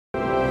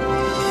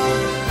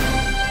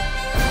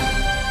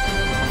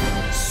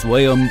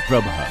Swayam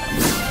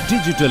Prabha.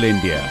 Digital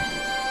India.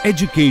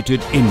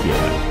 Educated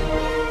India.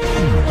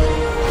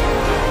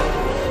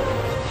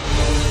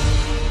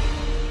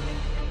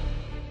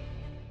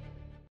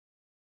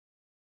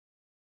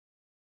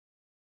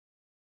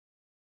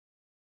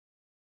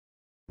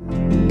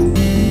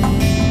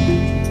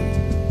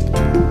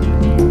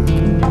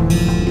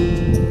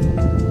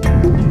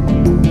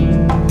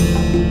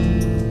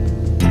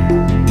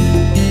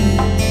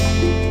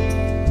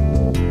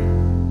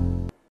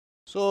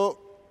 So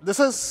this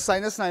is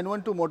Sinus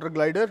 912 motor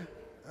glider.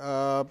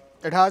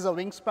 It has a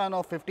wingspan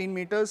of 15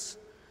 meters.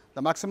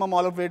 The maximum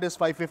all-out weight is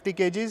 550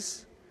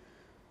 kgs.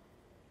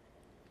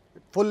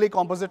 Fully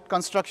composite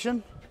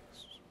construction.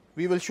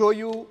 We will show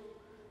you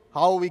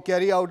how we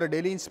carry out a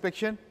daily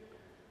inspection,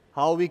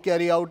 how we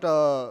carry out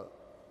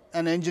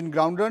an engine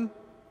ground run,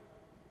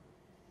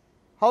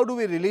 how do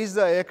we release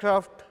the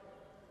aircraft,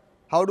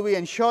 how do we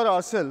ensure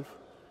ourselves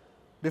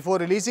before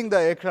releasing the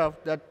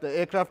aircraft that the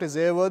aircraft is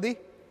airworthy.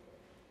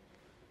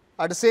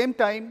 At the same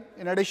time,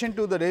 in addition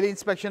to the daily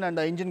inspection and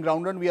the engine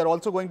ground run, we are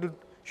also going to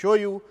show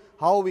you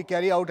how we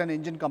carry out an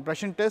engine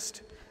compression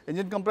test.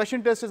 Engine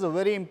compression test is a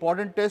very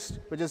important test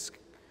which is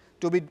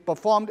to be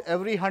performed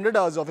every 100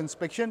 hours of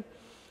inspection.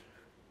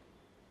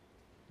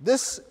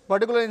 This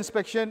particular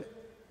inspection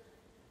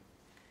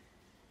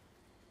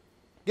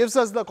gives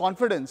us the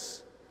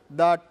confidence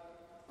that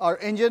our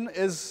engine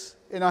is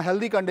in a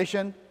healthy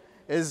condition,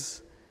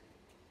 is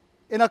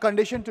in a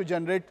condition to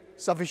generate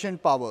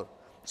sufficient power.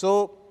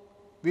 So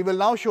we will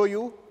now show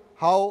you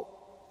how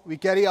we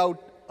carry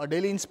out a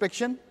daily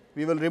inspection.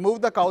 We will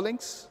remove the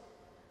cowlings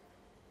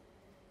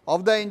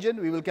of the engine.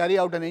 We will carry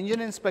out an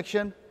engine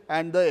inspection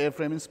and the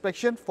airframe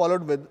inspection,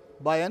 followed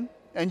by an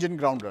engine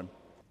ground run.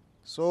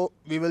 So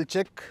we will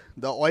check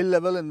the oil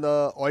level in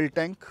the oil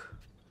tank.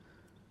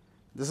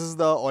 This is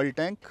the oil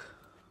tank.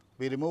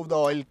 We remove the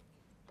oil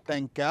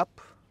tank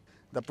cap.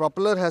 The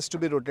propeller has to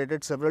be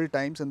rotated several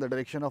times in the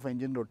direction of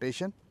engine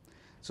rotation,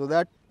 so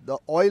that the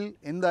oil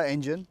in the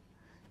engine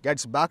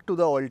gets back to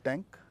the oil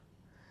tank.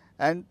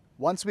 And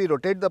once we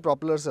rotate the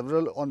propeller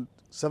on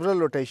several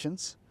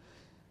rotations,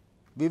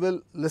 we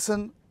will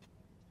listen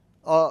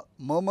a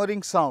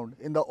murmuring sound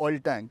in the oil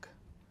tank.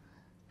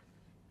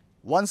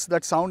 Once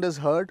that sound is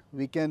heard,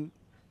 we can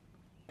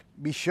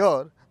be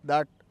sure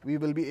that we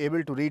will be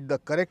able to read the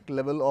correct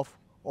level of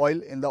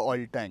oil in the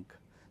oil tank.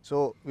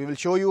 So we will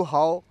show you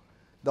how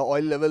the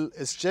oil level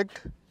is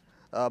checked.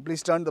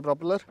 Please turn the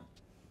propeller.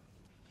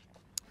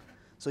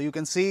 So you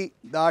can see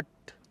that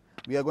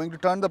we are going to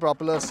turn the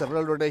propeller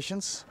several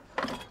rotations,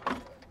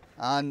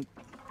 and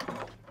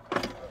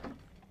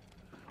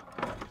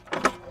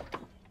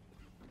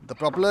the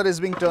propeller is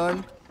being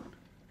turned.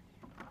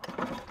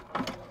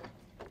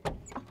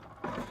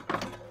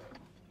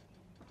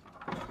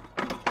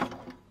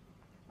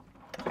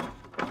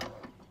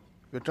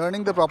 We are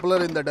turning the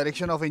propeller in the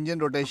direction of engine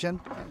rotation.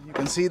 You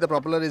can see the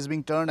propeller is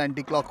being turned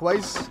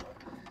anti-clockwise,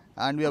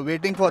 and we are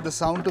waiting for the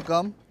sound to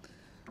come.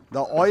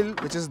 The oil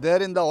which is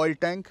there in the oil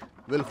tank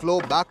will flow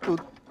back to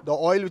the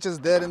oil which is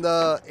there in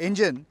the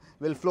engine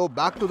will flow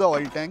back to the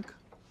oil tank,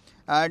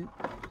 and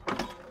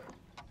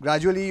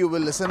gradually you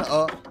will listen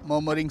a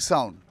murmuring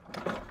sound.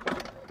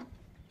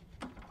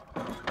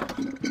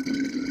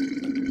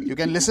 You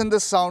can listen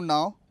this sound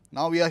now.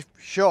 Now we are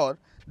sure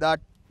that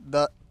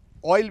the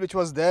oil which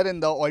was there in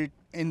the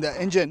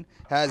engine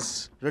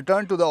has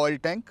returned to the oil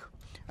tank.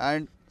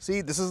 And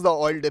see, this is the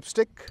oil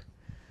dipstick.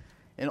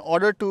 In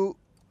order to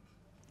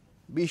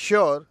be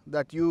sure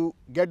that you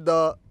get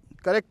the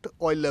correct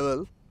oil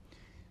level,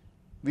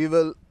 we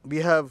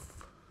are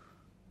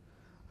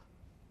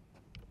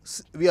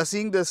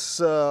seeing this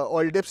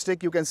oil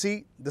dipstick. You can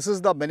see this is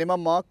the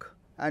minimum mark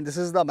and this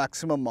is the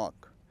maximum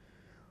mark.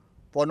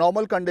 For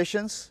normal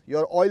conditions,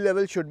 your oil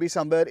level should be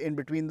somewhere in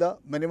between the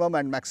minimum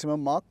and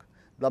maximum mark.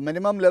 The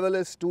minimum level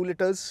is 2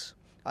 liters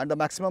and the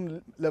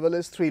maximum level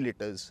is 3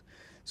 liters.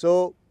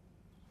 So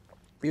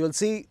we will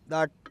see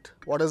that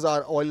what is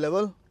our oil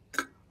level.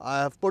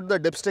 I have put the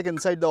dipstick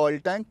inside the oil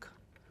tank.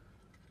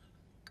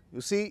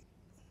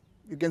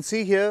 You can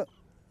see here,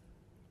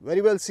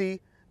 very well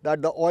see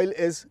that the oil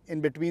is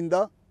in between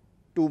the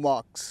two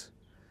marks.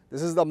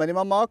 This is the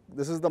minimum mark,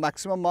 this is the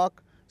maximum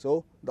mark.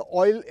 So the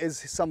oil is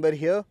somewhere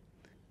here,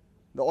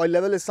 the oil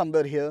level is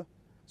somewhere here.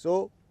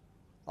 So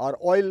our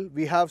oil,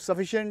 we have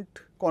sufficient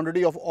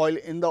quantity of oil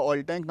in the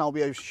oil tank. Now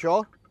we are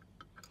sure.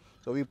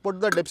 So we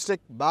put the dipstick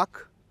back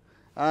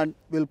and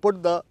we'll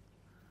put the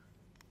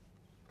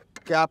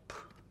cap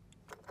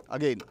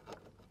again.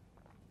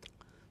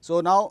 So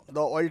now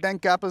the oil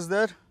tank cap is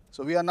there.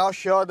 So we are now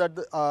sure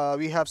that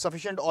we have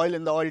sufficient oil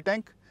in the oil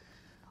tank.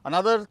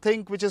 Another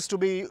thing which is to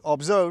be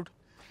observed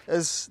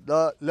is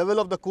the level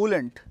of the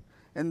coolant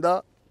in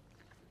the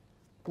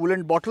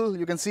coolant bottle.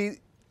 You can see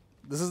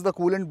this is the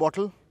coolant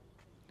bottle.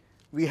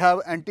 We have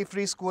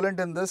antifreeze coolant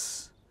in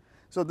this.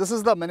 So this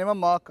is the minimum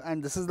mark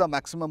and this is the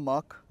maximum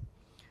mark.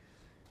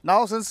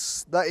 Now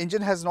since the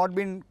engine has not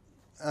been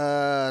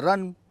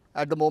run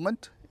at the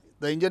moment,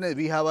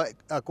 we have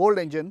a cold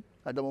engine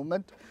at the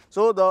moment.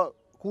 So the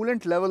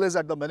coolant level is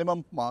at the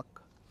minimum mark.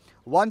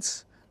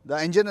 once the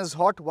engine is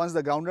hot, once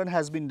the ground run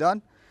has been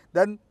done,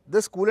 then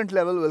this coolant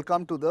level will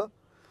come to the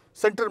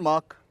center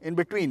mark in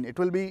between. It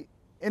will be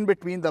in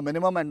between the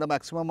minimum and the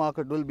maximum mark,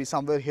 it will be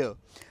somewhere here.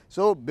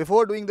 So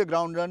before doing the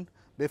ground run,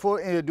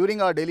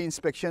 during our daily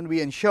inspection,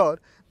 we ensure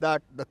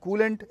that the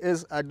coolant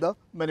is at the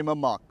minimum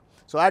mark.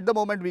 So at the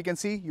moment you can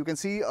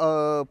see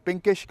a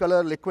pinkish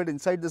color liquid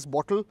inside this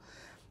bottle.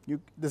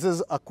 This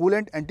is a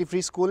coolant,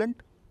 antifreeze coolant,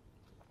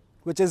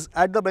 which is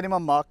at the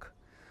minimum mark.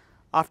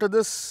 After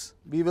this,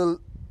 we will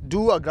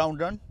do a ground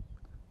run.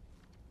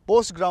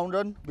 Post ground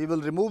run, we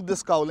will remove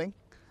this cowling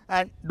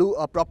and do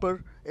a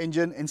proper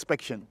engine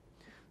inspection.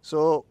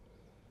 So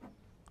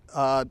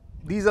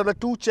these are the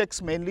two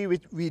checks mainly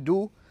which we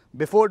do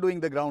before doing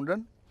the ground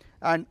run.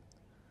 And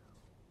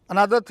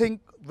another thing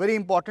very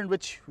important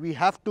which we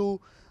have to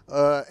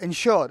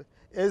ensure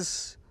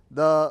is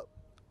the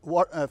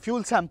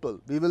fuel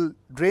sample. We will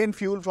drain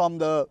fuel from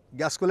the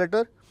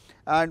gasculator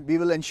and we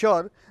will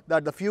ensure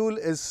that the fuel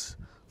is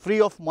free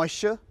of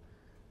moisture.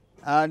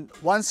 And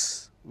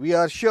once we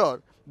are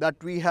sure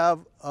that we have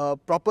a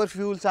proper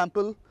fuel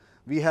sample,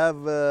 we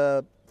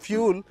have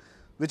fuel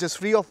which is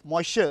free of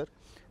moisture,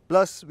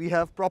 plus we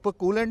have proper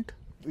coolant,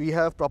 we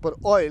have proper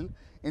oil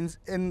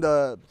in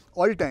the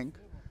oil tank,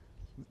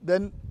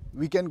 then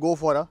we can go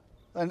for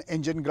an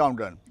engine ground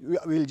run.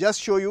 We will just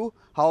show you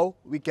how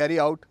we carry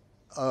out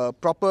a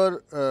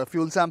proper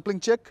fuel sampling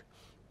check.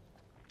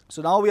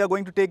 So now we are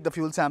going to take the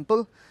fuel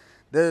sample.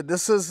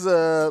 This is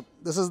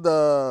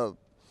the,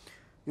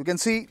 you can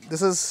see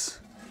this is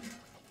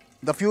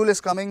the fuel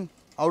is coming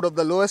out of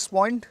the lowest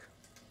point.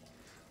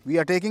 We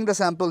are taking the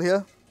sample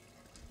here.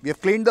 We have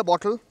cleaned the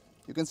bottle.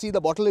 You can see the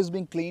bottle is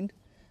being cleaned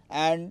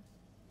and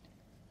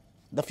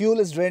the fuel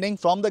is draining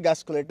from the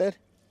gasculator.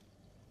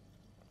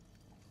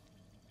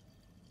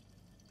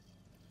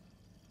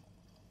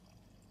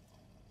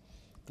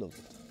 Close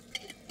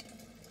it.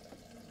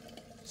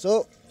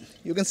 So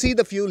you can see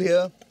the fuel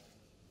here.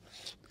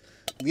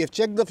 We have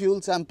checked the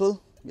fuel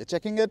sample. We are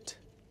checking it.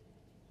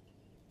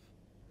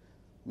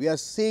 We are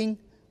seeing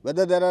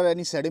whether there are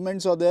any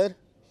sediments there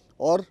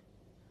or.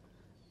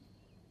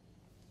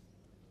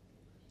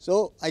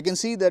 So I can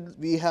see that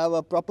we have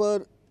a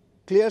proper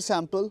clear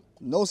sample,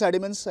 no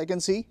sediments I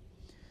can see.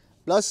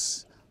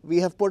 Plus we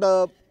have put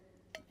a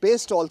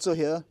paste also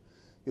here.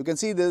 You can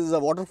see there is a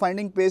water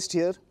finding paste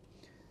here.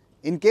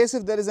 In case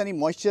if there is any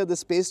moisture,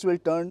 this paste will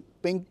turn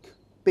pink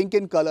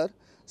in color.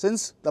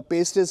 Since the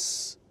paste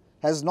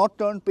has not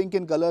turned pink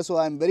in color, so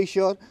I am very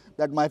sure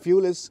that my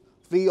fuel is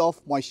free of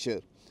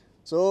moisture.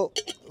 So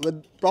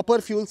with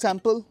proper fuel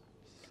sample,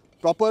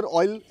 proper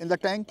oil in the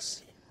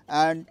tanks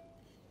and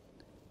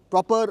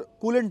proper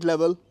coolant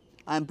level,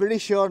 I am pretty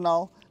sure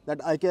now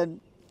that I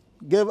can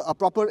give a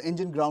proper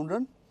engine ground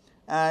run.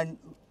 And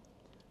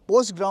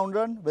post ground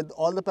run with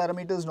all the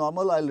parameters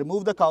normal, I will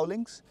remove the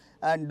cowlings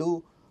and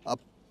do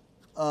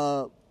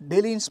a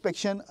daily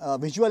inspection,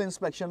 visual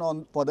inspection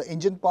for the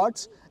engine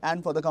parts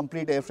and for the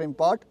complete airframe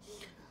part.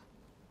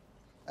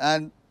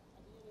 And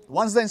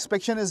once the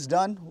inspection is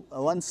done,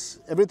 once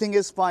everything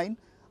is fine,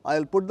 I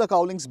will put the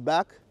cowlings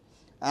back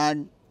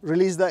and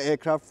release the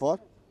aircraft for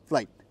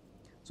flight.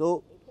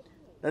 So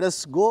let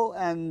us go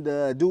and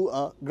do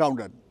a ground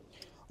run.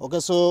 Okay,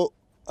 so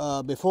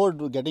before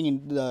getting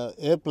into the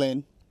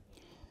airplane,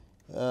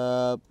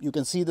 you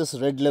can see this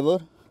red lever.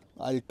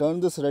 I will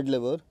turn this red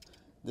lever.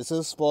 This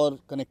is for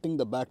connecting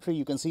the battery.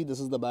 You can see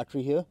this is the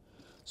battery here.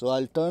 So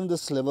I will turn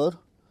this lever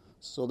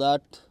so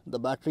that the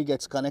battery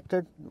gets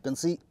connected. You can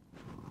see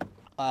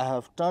I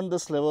have turned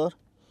this lever.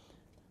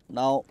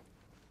 Now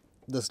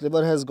this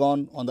lever has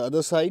gone on the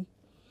other side.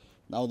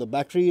 Now the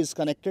battery is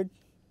connected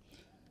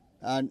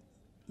and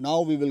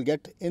now we will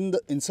get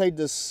inside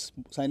this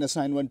Sinus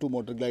 912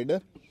 motor glider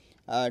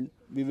and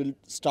we will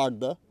start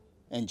the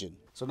engine.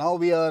 So now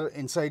we are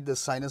inside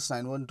this Sinus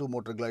 912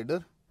 motor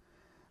glider.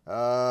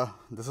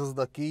 This is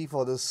the key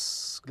for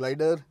this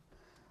glider.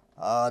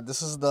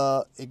 This is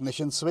the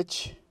ignition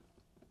switch.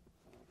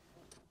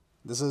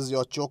 This is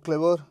your choke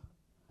lever.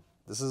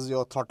 This is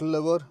your throttle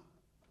lever.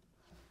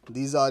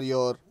 These are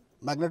your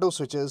magneto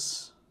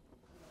switches.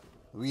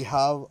 We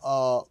have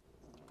a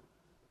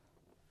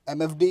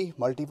MFD,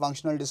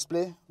 multifunctional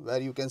display, where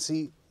you can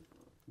see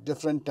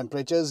different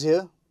temperatures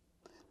here.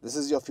 This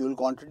is your fuel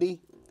quantity.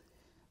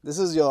 This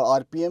is your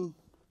RPM.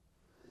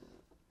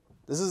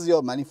 This is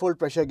your manifold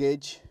pressure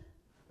gauge.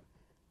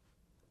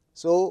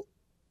 So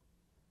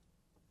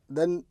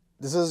then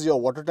this is your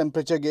water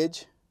temperature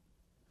gauge.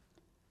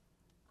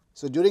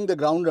 So during the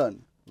ground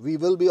run, we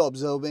will be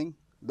observing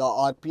the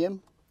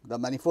RPM, the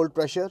manifold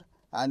pressure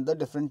and the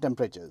different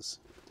temperatures.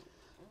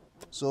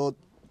 So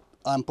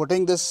I am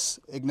putting this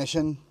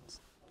ignition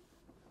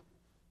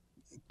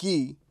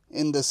key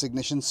in this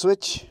ignition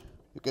switch.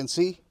 You can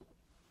see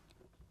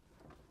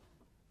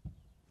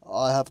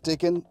I have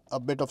taken a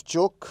bit of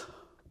choke.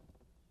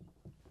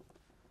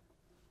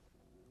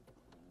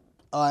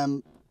 I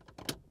am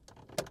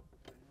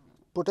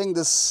putting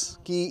this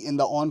key in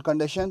the on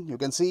condition. You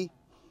can see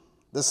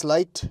this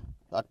light,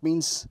 that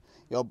means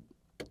your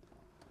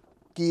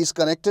key is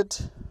connected.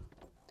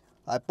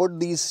 I put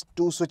these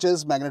two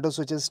switches, magneto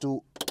switches,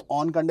 to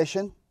on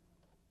condition,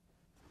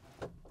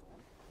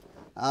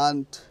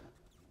 and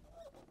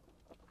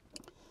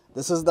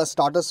this is the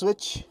starter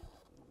switch.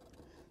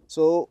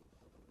 So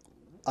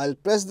I'll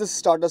press this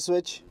starter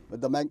switch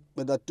with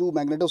the two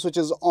magneto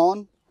switches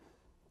on,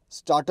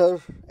 starter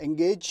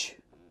engage,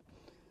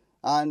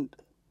 and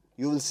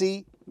you will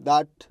see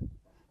that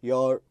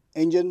your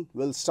engine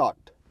will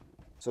start.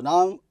 So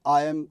now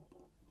I am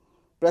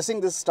pressing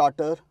this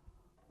starter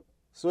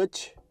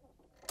switch.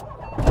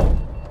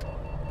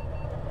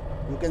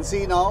 You can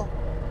see now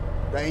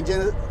the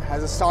engine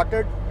has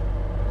started.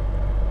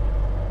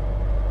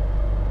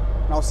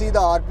 Now see the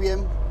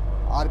RPM.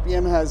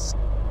 RPM has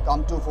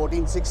come to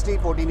 1460,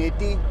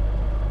 1480.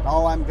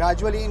 Now I'm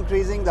gradually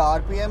increasing the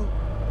RPM.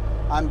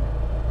 I'm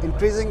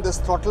increasing this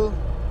throttle.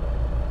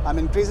 I'm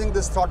increasing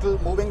this throttle,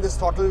 moving this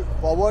throttle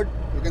forward.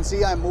 You can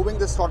see I'm moving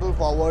this throttle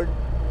forward.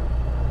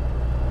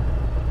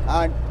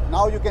 And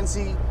now you can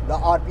see the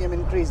RPM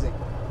increasing.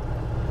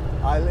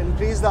 I'll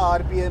increase the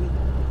RPM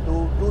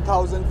to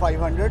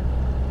 2500.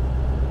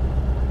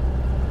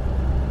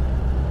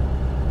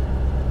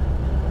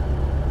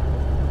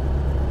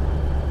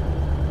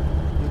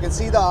 You can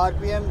see the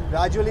RPM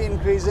gradually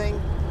increasing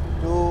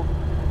to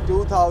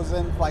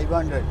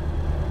 2500.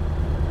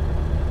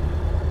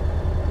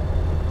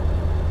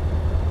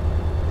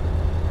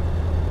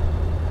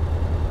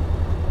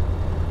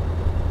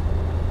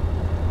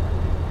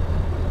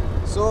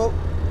 So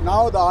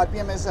now the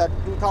RPM is at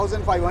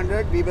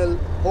 2500. We will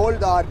hold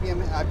the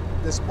RPM at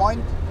this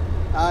point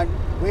and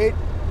wait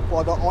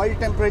for the oil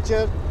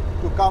temperature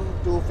to come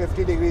to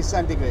 50 degrees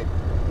centigrade.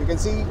 You can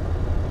see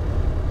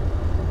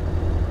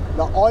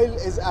the oil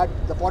is at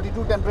the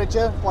 42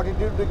 temperature,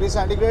 42 degrees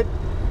centigrade.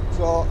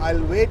 So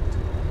I'll wait,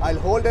 I'll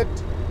hold it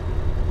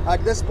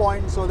at this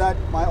point so that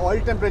my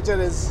oil temperature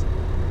is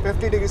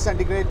 50 degrees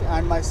centigrade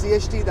and my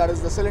CHT, that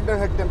is the cylinder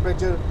head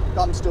temperature,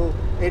 comes to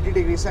 80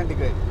 degrees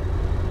centigrade.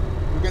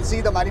 You can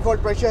see the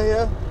manifold pressure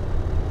here.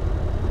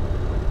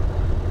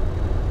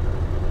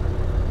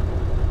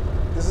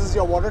 This is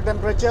your water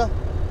temperature.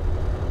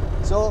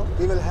 So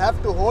we will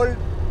have to hold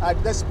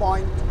at this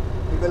point.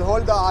 We will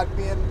hold the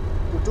RPM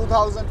to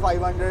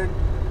 2500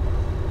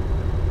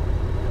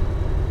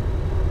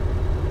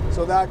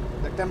 so that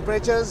the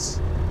temperatures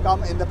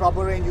come in the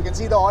proper range. You can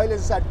see the oil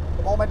is at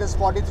the moment is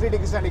 43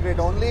 degrees centigrade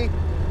only.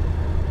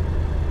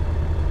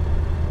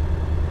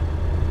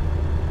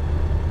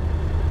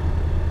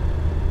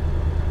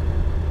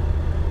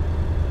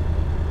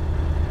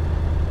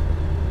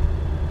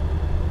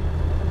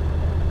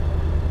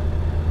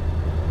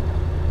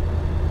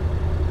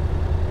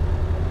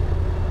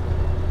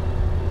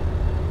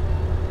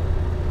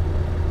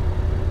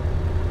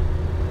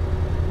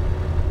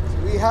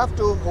 Have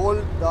to hold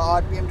the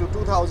RPM to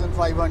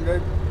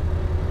 2500.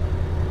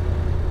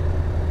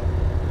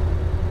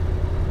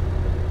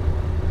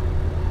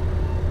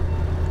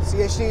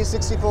 CHT is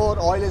 64,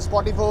 oil is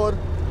 44.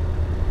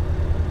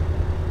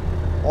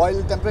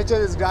 Oil temperature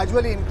is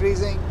gradually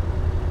increasing.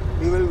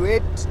 We will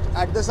wait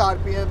at this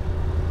RPM.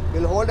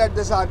 We'll hold at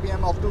this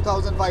RPM of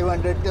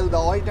 2500 till the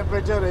oil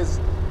temperature is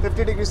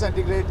 50 degrees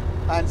centigrade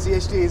and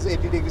CHT is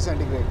 80 degrees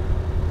centigrade.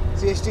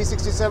 CHT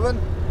 67,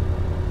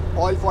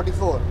 oil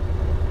 44.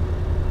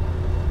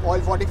 Oil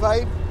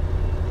 45,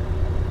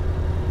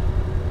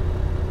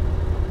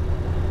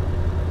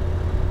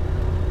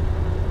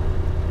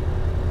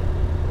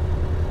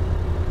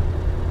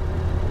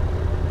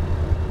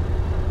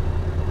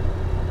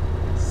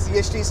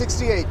 CHT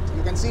 68.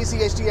 You can see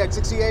CHT at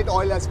 68,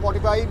 oil at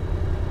 45.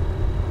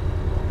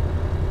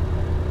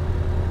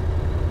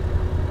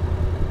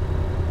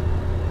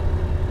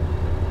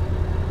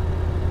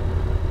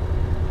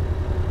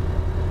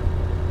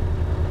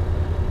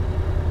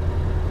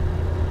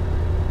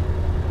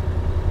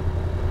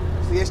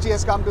 CHT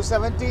has come to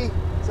 70,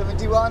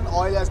 71,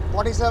 oil at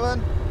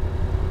 47.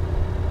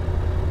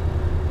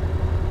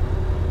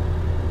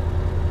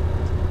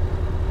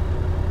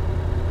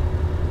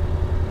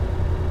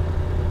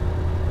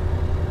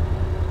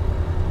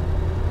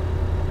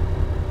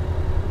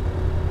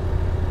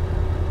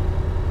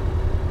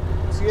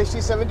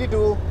 CHT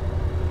 72,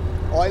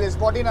 oil is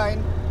 49.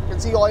 You can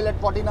see oil at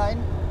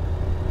 49.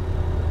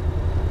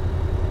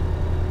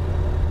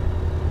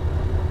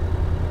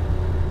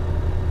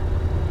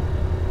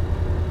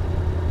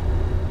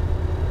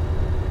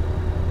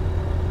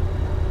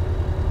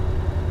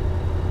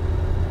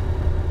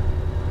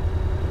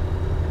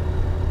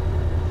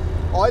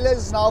 Oil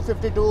is now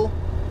 52,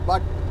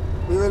 but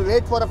we will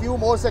wait for a few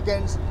more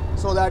seconds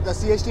so that the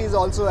CHT is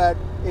also at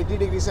 80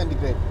 degrees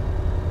centigrade.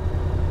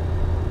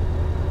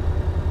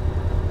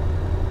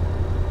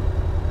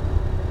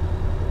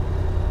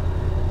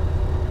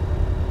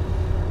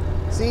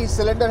 See,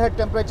 cylinder head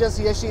temperature,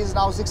 CHT is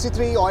now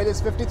 63, oil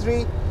is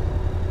 53.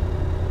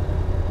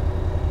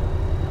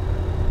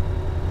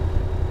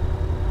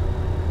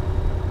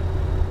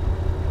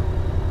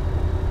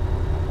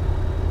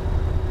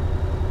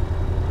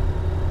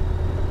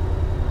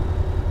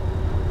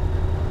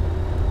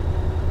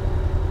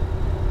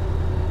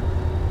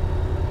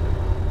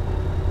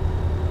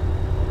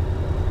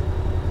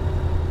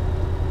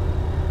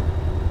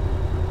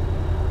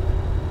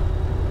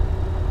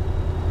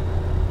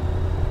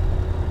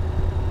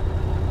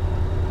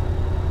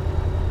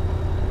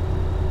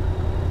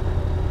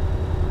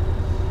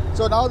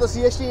 So now the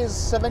CHT is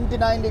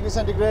 79 degrees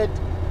centigrade,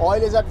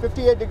 oil is at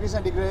 58 degrees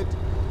centigrade,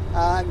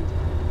 and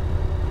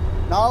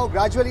now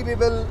gradually we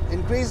will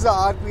increase the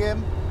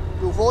RPM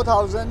to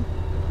 4000.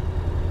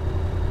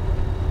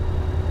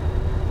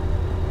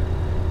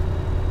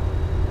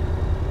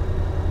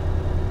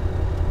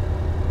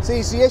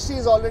 See, CHT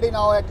is already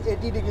now at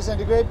 80 degrees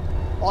centigrade,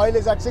 oil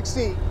is at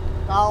 60.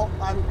 Now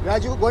I'm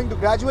going to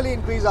gradually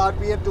increase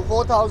RPM to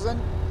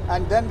 4000,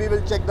 and then we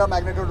will check the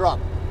magneto drop.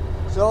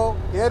 So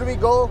here we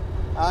go,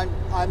 and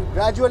I'm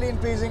gradually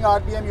increasing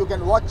RPM. You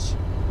can watch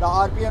the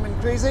RPM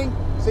increasing.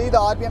 See, the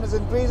RPM is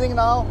increasing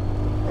now.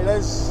 It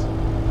is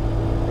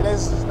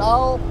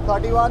now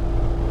 31,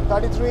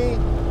 33. You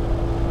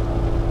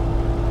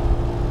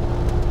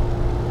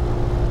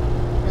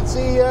can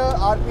see here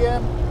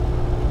RPM.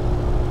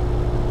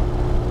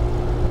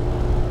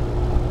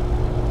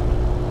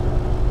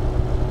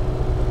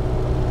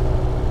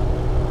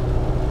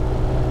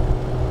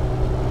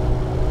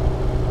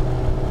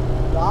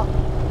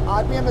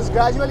 RPM is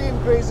gradually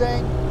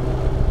increasing.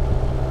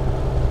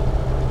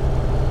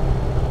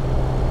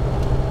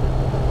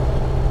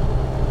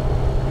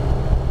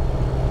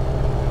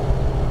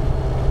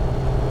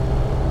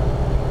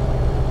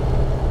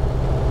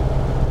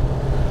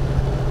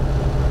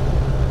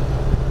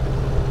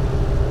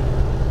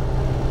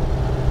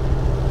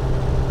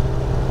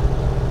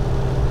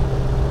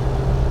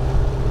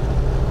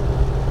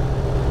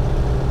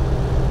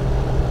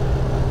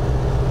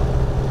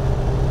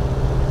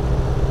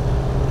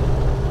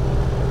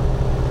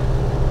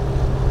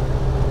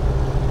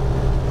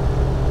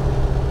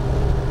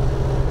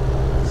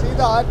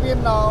 The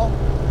RPM now.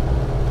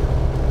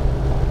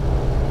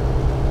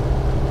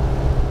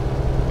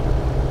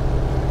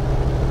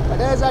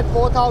 It is at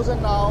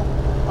 4000 now.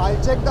 I'll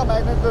check the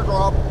magneto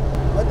drop.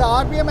 With the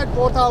RPM at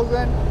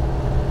 4000,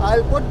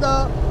 I'll put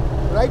the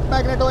right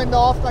magneto in the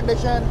off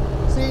condition,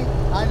 see,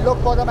 and look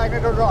for the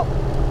magneto drop.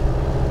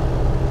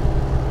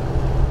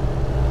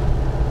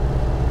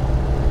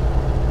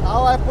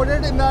 Now I've put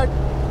it in that,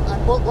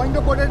 I'm going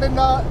to put it in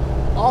the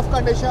off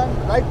condition,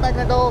 right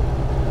magneto.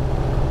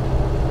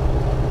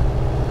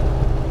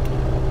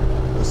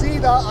 See,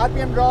 the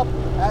RPM drop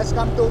has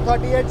come to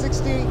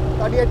 3860,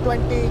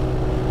 3820,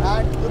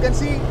 and you can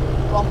see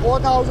from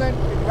 4000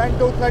 it went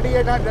to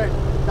 3800.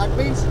 That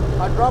means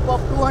a drop of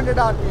 200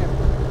 RPM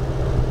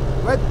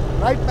with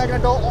right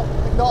magneto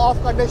in the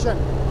off condition.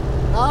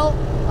 Now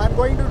I'm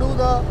going to do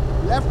the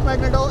left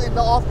magneto in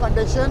the off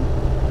condition.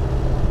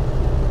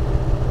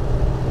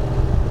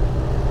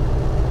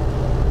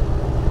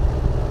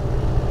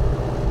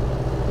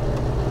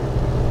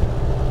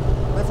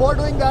 Before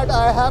doing that,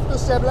 I have to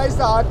stabilize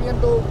the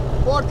RPM to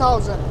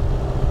 4000.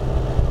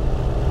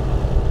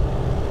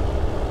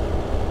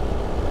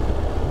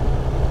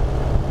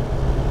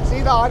 See,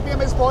 the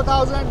RPM is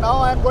 4000. Now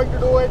I am going to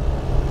do it.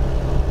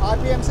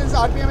 Since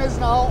RPM is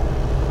now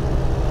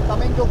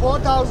coming to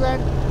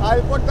 4000,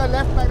 I'll put the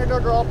left magneto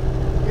drop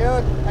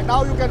here, and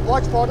now you can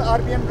watch for the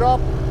RPM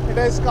drop. It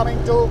is coming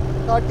to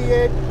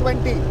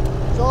 3820.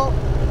 So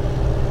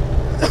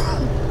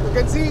you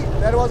can see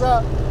there was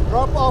a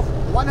drop of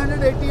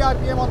 180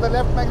 RPM on the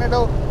left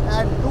magneto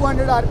and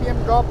 200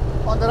 RPM drop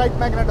on the right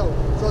magneto.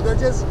 So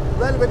which is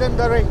well within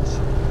the range.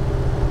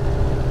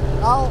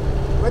 Now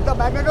with the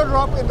magneto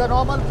drop in the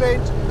normal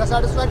range, in the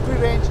satisfactory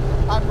range,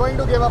 I'm going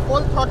to give a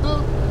full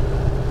throttle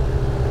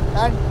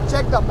and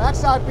check the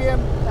max RPM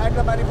and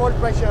the manifold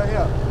pressure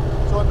here.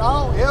 So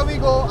now here we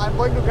go. I'm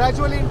going to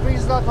gradually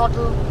increase the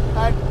throttle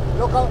and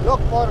look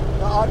for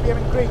the RPM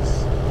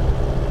increase.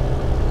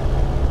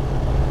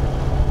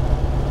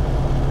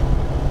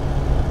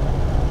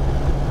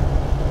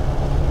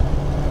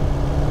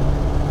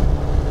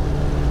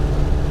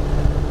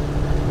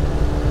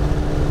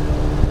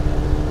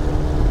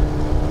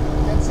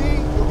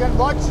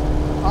 Watch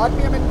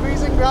RPM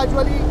increasing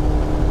gradually.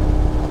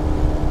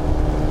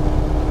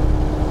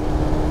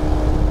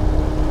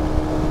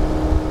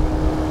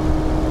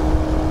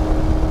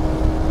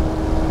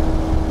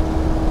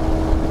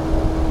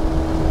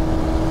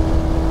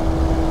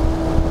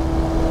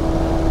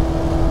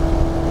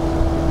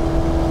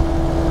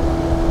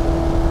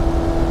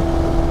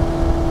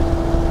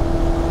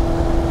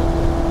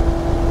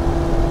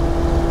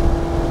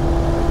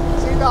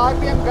 See the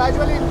RPM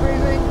gradually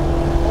increasing,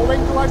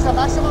 moving towards the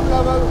maximum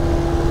level.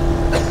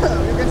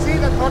 You can see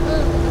the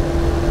throttle.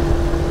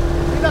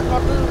 See the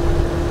throttle.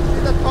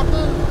 See the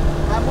throttle.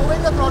 I'm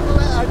moving the throttle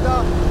at the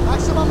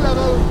maximum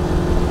level.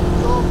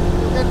 So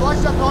you can watch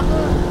the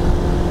throttle.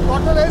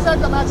 Throttle is at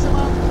the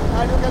maximum,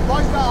 and you can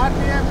watch the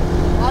RPM.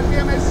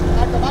 RPM is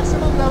at the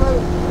maximum level,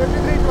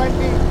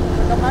 5320.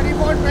 With the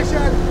manifold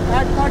pressure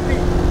at 30.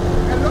 You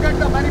can look at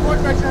the manifold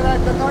pressure at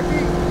the 30,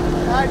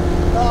 and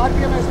the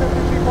RPM is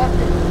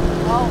 5340.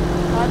 Now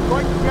I'm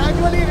going to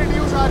gradually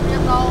reduce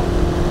RPM now.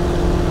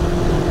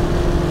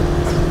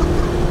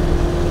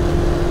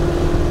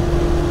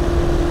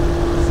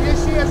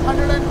 Is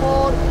 104,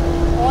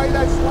 oil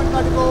at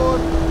 134.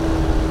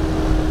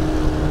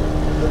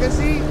 You can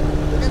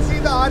see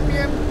the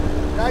RPM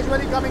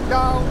gradually coming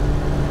down.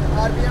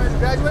 RPM is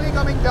gradually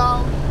coming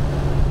down.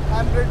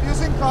 I'm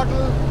reducing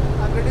throttle,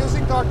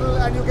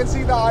 and you can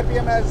see the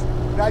RPM has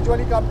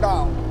gradually come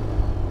down.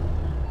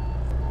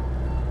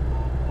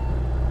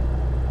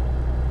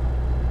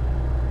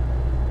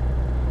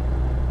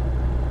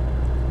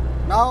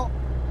 Now,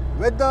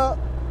 with the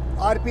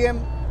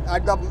RPM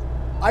at the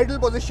idle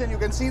position, you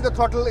can see the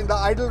throttle in the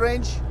idle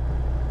range,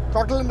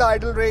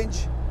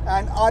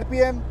 and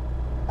RPM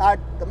at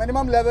the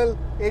minimum level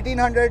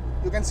 1800.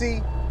 You can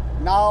see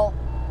now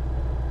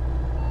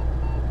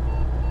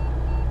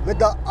with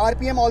the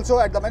RPM also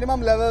at the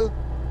minimum level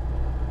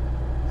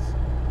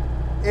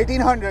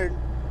 1800,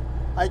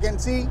 I can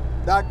see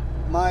that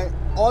my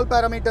all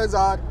parameters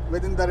are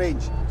within the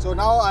range. So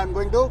now I am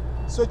going to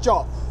switch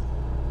off.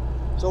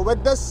 So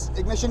with this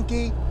ignition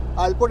key,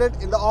 I'll put it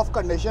in the off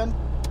condition.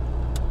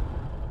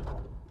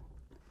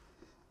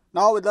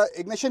 Now with the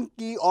ignition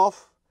key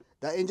off,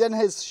 the engine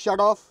is shut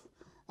off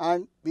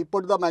and we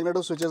put the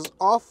magneto switches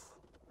off.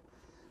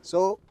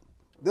 So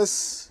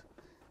this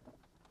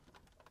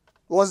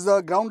was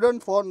the ground run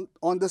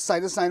on this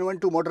Sinus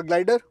 912 motor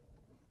glider.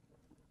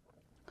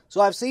 So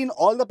I've seen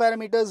all the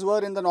parameters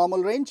were in the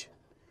normal range.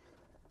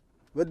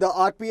 With the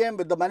RPM,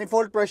 with the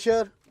manifold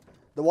pressure,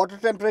 the water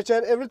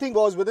temperature, everything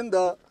was within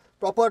the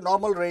proper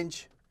normal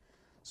range.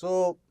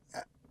 So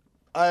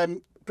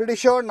I'm pretty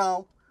sure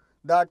now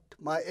that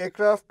my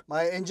aircraft,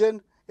 my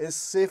engine is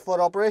safe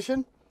for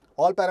operation.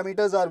 All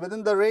parameters are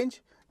within the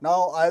range.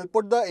 Now I'll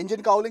put the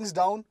engine cowlings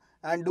down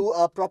and do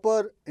a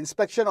proper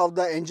inspection of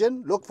the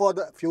engine. Look for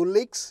the fuel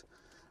leaks,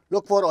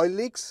 look for oil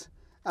leaks,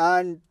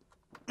 and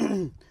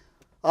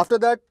after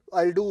that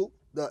I'll do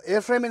the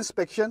airframe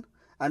inspection.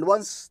 And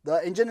once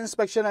the engine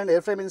inspection and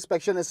airframe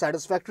inspection is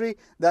satisfactory,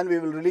 then we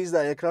will release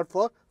the aircraft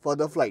for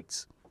further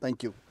flights.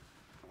 Thank you.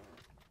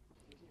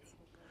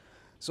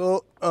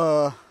 So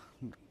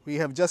we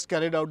have just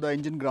carried out the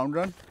engine ground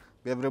run.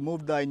 We have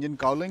removed the engine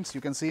cowlings.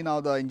 You can see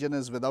now the engine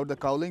is without the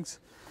cowlings.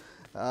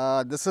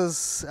 This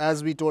is,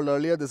 as we told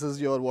earlier, this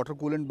is your water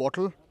coolant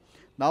bottle.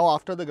 Now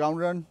after the ground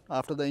run,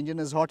 after the engine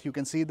is hot, you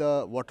can see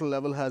the water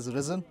level has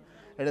risen.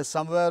 It is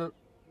somewhere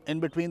in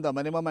between the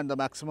minimum and the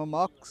maximum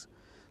marks.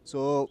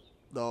 So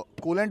the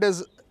coolant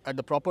is at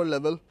the proper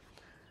level.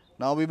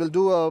 Now we will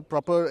do a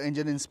proper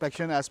engine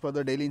inspection as per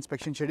the daily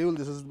inspection schedule.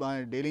 This is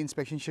my daily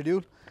inspection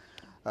schedule.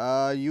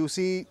 You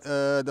see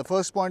the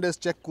first point is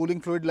check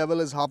cooling fluid level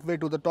is halfway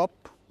to the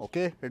top.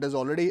 Okay, it is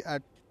already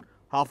at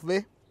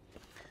halfway.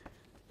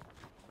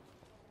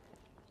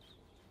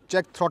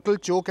 Check throttle,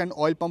 choke and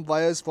oil pump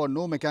wires for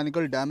no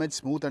mechanical damage,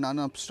 smooth and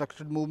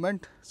unobstructed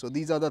movement. So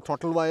these are the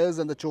throttle wires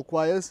and the choke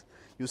wires.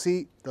 You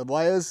see the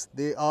wires,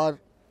 they are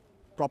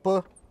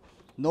proper.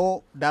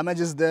 No damage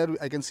is there.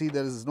 I can see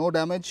there is no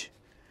damage.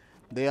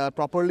 They are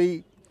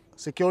properly,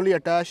 securely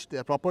attached. They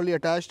are properly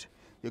attached.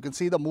 You can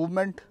see the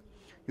movement.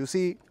 You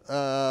see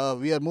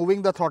we are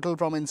moving the throttle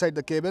from inside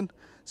the cabin.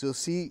 So you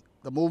see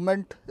the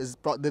movement is,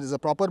 there is a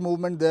proper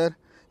movement there.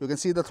 You can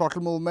see the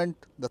throttle movement.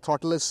 The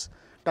throttle is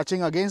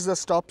touching against the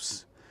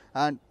stops,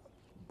 and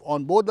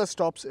on both the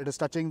stops it is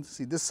touching,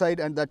 see this side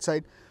and that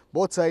side,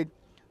 both side.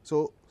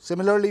 So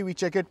similarly we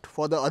check it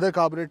for the other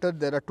carburetor.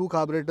 There are two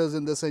carburetors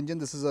in this engine.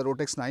 This is a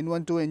Rotex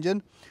 912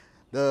 engine.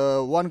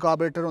 The one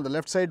carburetor on the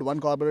left side, one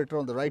carburetor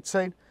on the right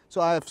side.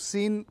 So I have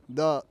seen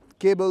the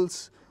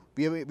cables.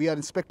 We are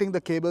inspecting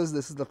the cables.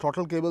 This is the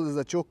throttle cable, this is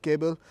the choke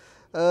cable.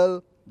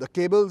 The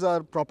cables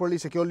are properly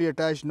securely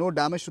attached, no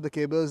damage to the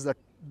cables.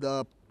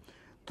 The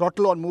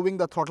throttle, on moving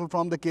the throttle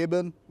from the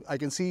cabin, I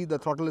can see the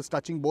throttle is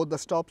touching both the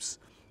stops.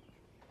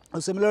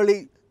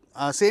 Similarly,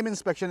 same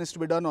inspection is to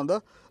be done on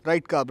the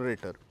right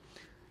carburetor.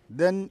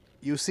 Then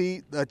you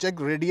see the check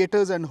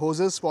radiators and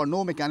hoses for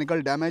no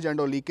mechanical damage and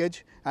or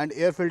leakage, and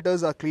air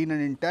filters are clean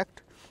and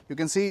intact. You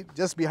can see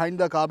just behind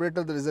the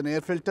carburetor there is an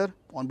air filter.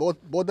 On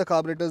both the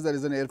carburetors there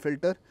is an air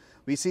filter.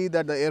 We see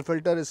that the air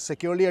filter is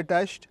securely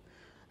attached.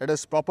 It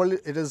is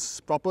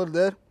proper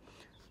there.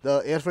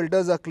 The air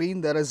filters are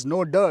clean. There is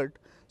no dirt.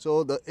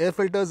 So the air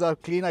filters are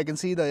clean. I can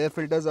see the air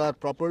filters are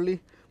properly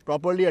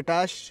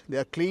attached. They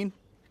are clean.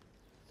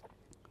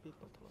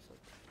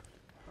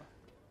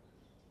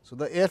 So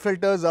the air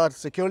filters are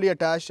securely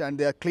attached and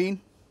they are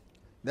clean.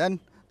 Then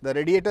the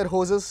radiator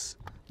hoses.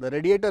 The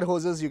radiator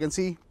hoses, you can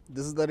see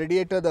this is the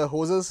radiator, the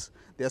hoses,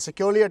 they are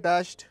securely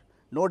attached.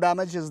 No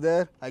damage is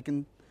there. I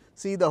can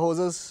see the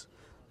hoses.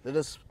 It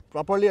is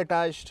properly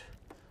attached.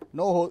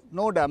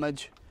 No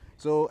damage.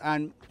 So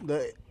and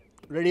the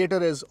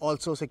radiator is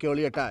also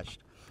securely attached.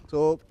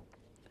 So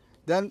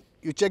then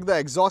you check the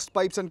exhaust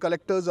pipes and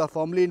collectors are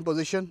firmly in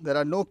position. There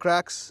are no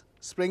cracks.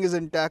 Spring is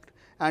intact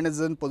and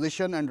is in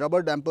position, and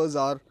rubber dampers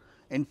are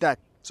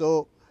intact.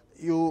 So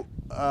you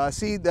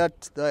see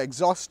that the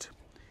exhaust,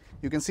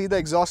 you can see the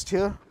exhaust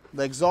here,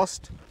 the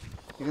exhaust,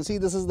 you can see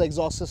this is the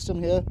exhaust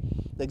system here,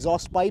 the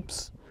exhaust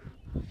pipes,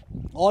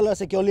 all are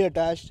securely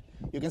attached.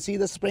 You can see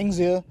the springs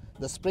here,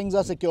 the springs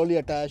are securely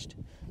attached.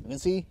 You can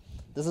see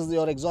this is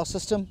your exhaust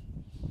system.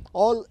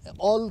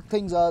 All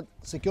things are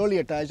securely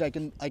attached. I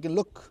can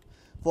look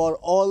for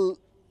all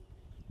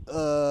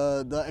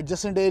the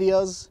adjacent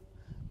areas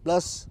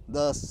plus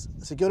the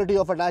security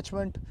of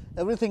attachment.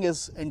 Everything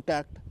is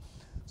intact.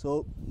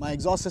 So my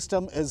exhaust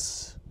system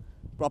is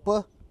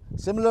proper.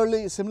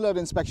 Similarly, similar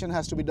inspection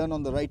has to be done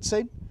on the right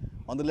side,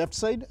 on the left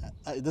side.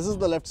 This is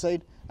the left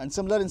side, and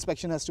similar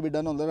inspection has to be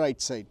done on the right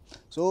side.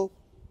 So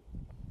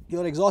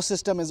your exhaust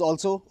system is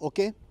also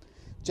okay.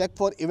 Check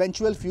for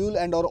eventual fuel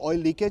and or oil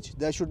leakage.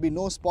 There should be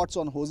no spots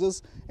on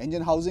hoses,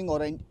 engine housing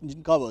or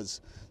engine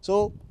covers.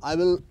 So I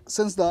will,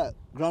 since the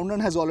ground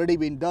run has already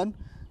been done,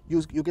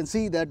 you can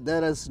see that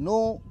there is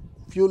no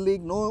fuel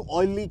leak, no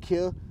oil leak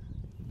here.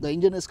 The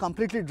engine is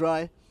completely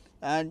dry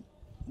and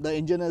the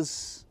engine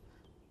is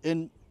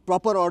in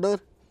proper order.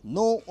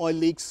 No oil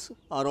leaks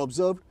are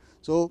observed.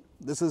 So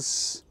this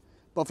is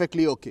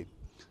perfectly okay.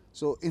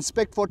 So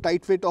inspect for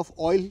tight fit of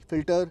oil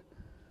filter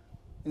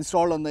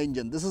installed on the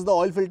engine. This is the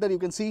oil filter. You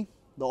can see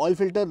the oil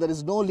filter, there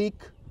is no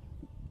leak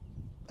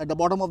at the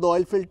bottom of the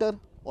oil filter.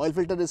 Oil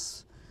filter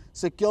is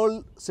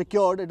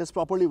secured, it is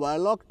properly wire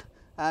locked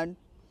and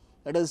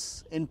it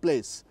is in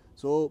place.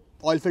 So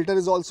oil filter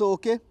is also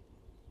okay.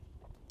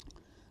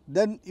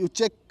 Then you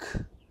check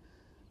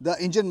the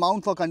engine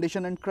mount for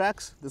condition and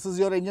cracks. This is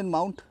your engine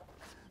mount.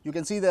 You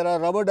can see there are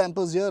rubber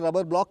dampers here,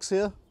 rubber blocks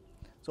here.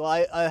 So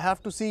I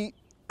have to see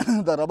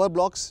the rubber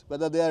blocks,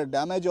 whether they are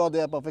damaged or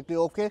they are perfectly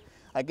okay.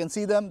 I can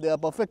see them, they are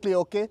perfectly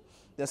okay.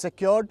 They are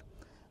secured.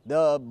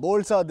 The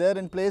bolts are there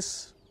in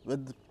place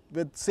with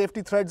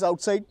safety threads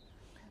outside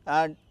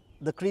and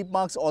the creep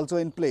marks also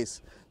in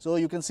place. So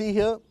you can see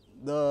here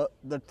there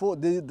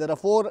are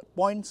 4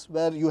 points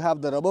where you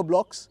have the rubber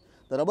blocks.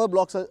 The rubber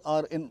blocks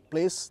are in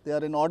place, they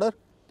are in order.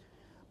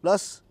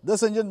 Plus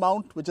this engine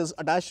mount which is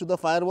attached to the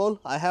firewall,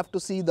 I have to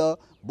see the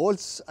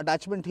bolts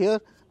attachment here,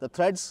 the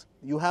threads,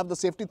 you have the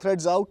safety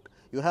threads out,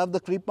 you have the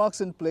creep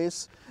marks in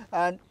place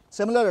and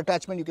similar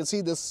attachment. You can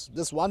see this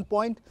one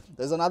point,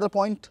 there is another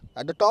point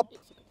at the top.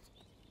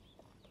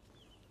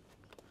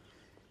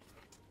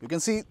 You can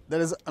see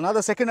there is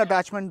another second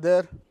attachment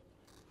there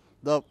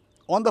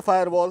on the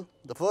firewall,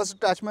 the first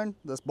attachment,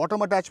 this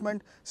bottom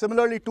attachment,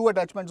 similarly 2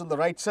 attachments on the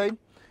right side.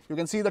 You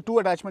can see the 2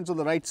 attachments on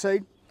the right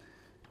side.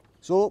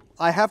 So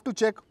I have to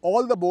check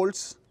all the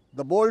bolts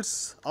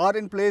are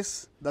in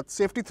place, the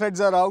safety threads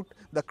are out,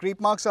 the creep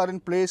marks are in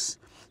place.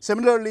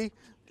 Similarly,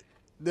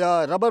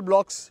 the rubber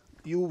blocks,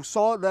 you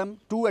saw them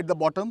 2 at the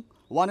bottom,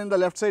 1 in the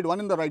left side, 1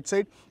 in the right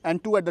side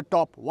and 2 at the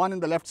top, 1 in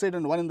the left side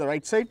and 1 in the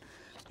right side.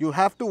 You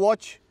have to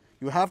watch,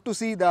 you have to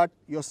see that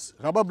your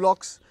rubber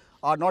blocks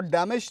are not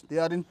damaged, they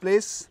are in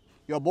place.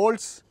 Your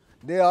bolts,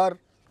 you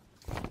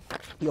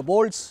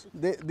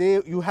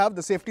have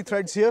the safety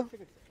threads here.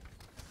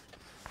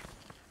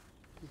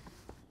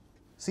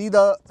 See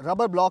the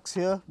rubber blocks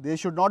here, they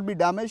should not be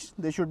damaged,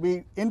 they should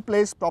be in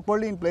place,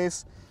 properly in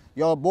place.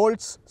 Your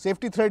bolts,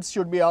 safety threads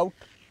should be out,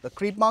 the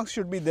creep marks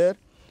should be there.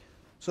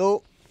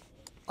 So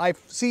I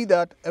see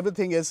that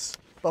everything is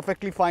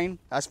perfectly fine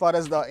as far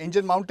as the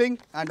engine mounting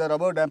and the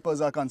rubber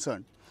dampers are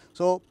concerned.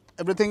 So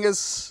everything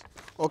is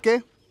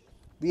okay.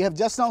 We have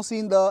just now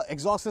seen the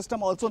exhaust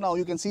system also. Now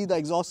you can see the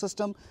exhaust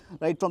system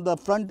right from the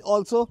front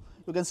also.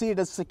 You can see it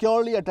is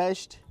securely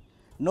attached,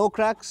 no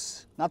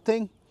cracks,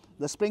 nothing.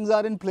 The springs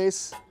are in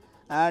place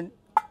and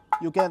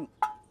you can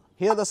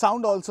hear the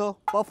sound also,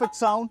 perfect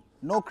sound,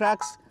 no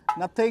cracks,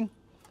 nothing.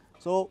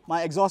 So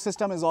my exhaust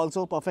system is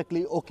also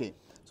perfectly okay.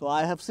 So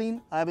I have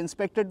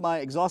inspected my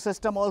exhaust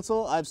system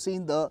also, I have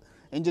seen the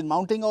engine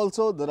mounting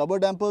also, the rubber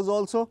dampers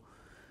also,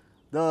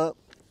 the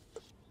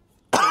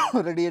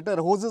radiator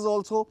hoses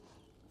also,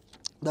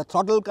 the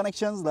throttle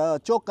connections, the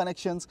choke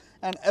connections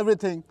and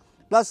everything.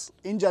 Plus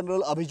in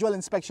general a visual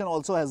inspection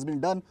also has been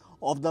done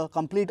of the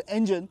complete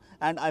engine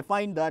and I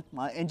find that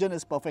my engine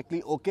is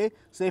perfectly okay,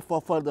 safe for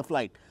further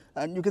flight.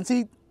 And you can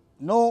see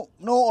no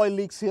oil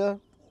leaks here.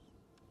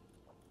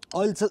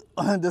 This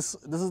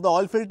is the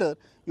oil filter.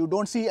 You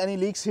don't see any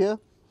leaks here.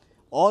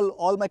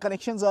 All my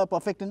connections are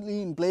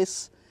perfectly in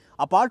place.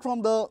 Apart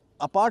from the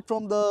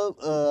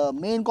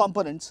main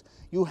components,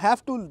 you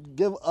have to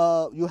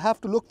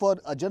look for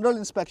a general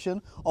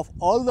inspection of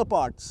all the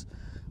parts,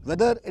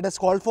 whether it is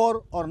called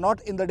for or not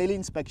in the daily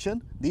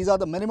inspection. These are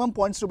the minimum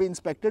points to be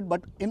inspected,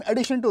 but in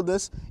addition to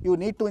this, you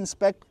need to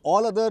inspect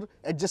all other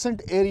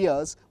adjacent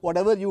areas,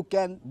 whatever you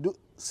can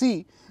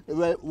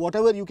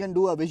whatever you can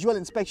do a visual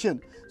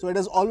inspection. So it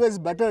is always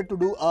better to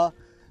do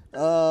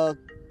a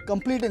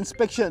complete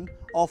inspection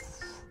of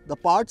the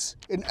parts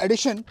in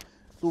addition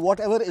to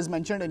whatever is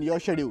mentioned in your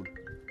schedule.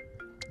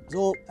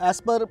 So as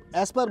per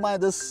my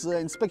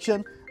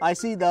inspection, I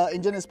see the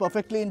engine is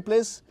perfectly in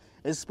place,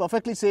 is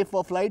perfectly safe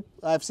for flight.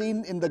 I have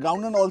seen in the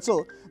ground run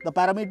also the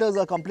parameters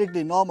are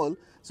completely normal.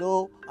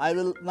 So I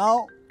will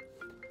now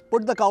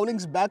put the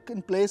cowlings back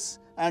in place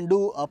and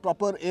do a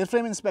proper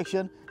airframe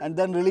inspection and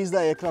then release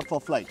the aircraft for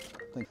flight.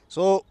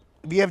 So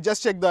we have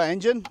just checked the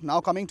engine.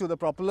 Now coming to the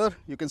propeller,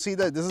 you can see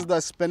that this is the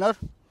spinner.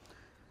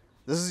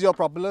 This is your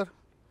propeller.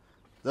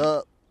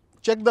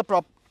 Check the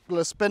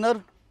propeller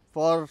spinner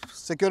for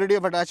security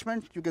of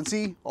attachment. You can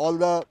see all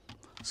the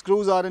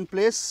screws are in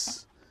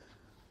place.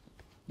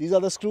 These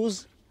are the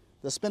screws.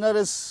 The spinner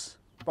is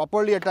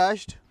properly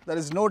attached. There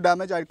is no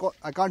damage.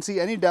 I can't see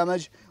any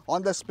damage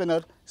on the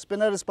spinner.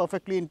 Spinner is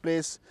perfectly in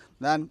place.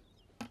 Then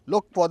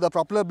look for the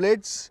propeller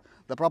blades,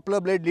 the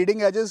propeller blade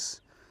leading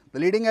edges. The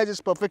leading edge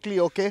is perfectly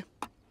okay.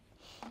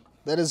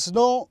 There is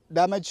no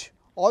damage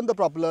on the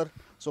propeller.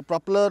 So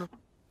propeller,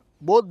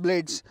 both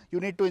blades, you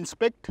need to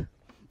inspect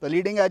the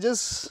leading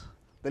edges.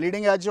 The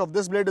leading edge of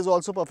this blade is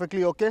also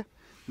perfectly okay.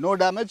 No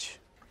damage,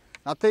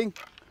 nothing,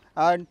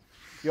 and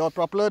your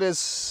propeller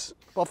is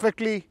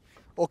perfectly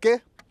okay.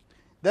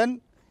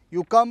 Then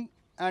you come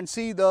and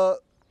see the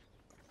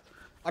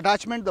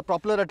attachment, the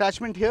propeller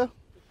attachment here.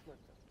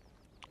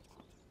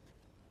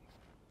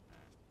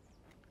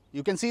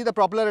 You can see the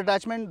propeller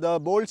attachment, the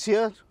bolts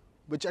here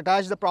which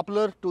attach the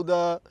propeller to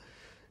the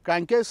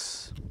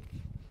crankcase.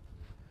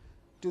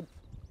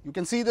 You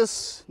can see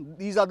this,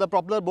 these are the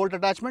propeller bolt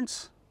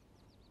attachments.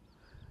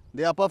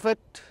 They are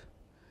perfect.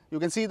 You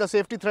can see the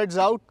safety threads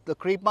out, the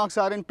creep marks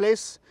are in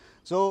place.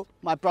 So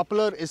my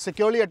propeller is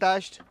securely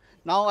attached.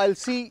 Now I'll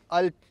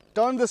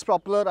turn this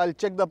propeller, I'll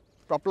check the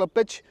propeller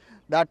pitch.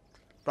 That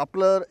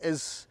propeller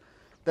is,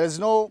 there is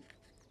no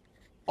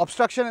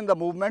obstruction in the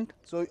movement.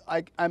 So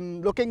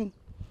I'm looking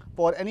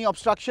for any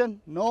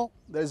obstruction. No,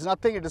 there is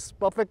nothing. It is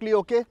perfectly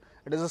okay.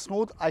 It is a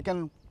smooth.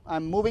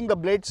 I'm moving the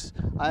blades.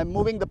 I'm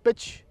moving the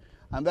pitch.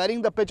 I'm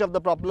varying the pitch of the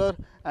propeller,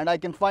 and I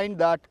can find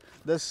that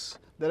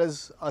there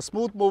is a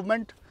smooth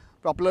movement.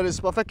 Propeller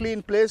is perfectly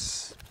in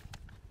place.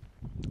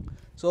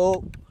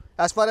 So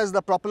as far as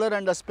the propeller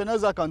and the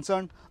spinners are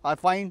concerned, I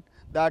find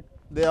that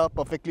they are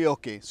perfectly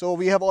okay. So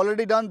we have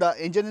already done the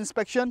engine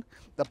inspection,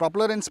 the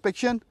propeller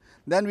inspection.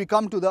 Then we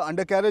come to the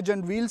undercarriage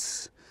and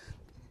wheels.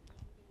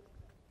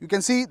 You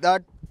can see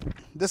that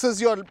this is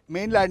your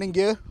main landing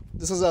gear.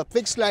 This is a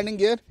fixed landing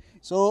gear.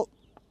 So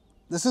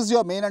this is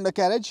your main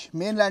undercarriage,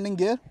 main landing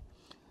gear.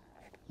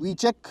 We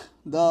check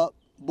the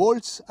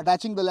bolts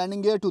attaching the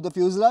landing gear to the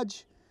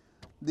fuselage.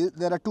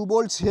 There are two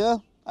bolts here.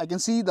 I can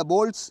see the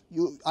bolts.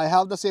 I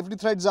have the safety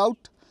threads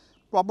out,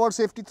 proper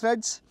safety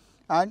threads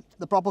and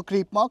the proper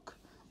creep mark.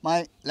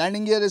 My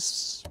landing gear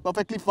is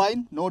perfectly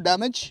fine, no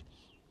damage.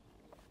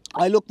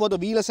 I look for the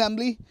wheel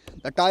assembly,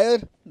 the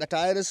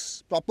tire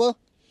is proper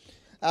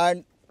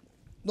and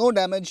no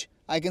damage.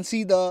 I can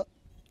see the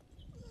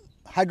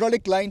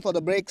hydraulic line for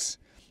the brakes.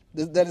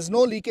 There is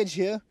no leakage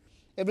here.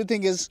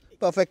 Everything is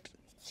perfect.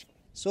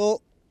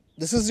 So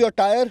this is your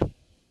tire.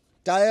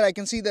 I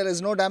can see there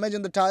is no damage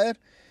in the tire.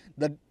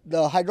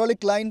 The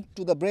hydraulic line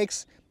to the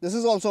brakes, this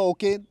is also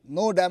okay.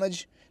 No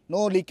damage,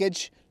 no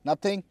leakage,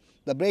 nothing.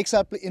 The brakes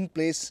are in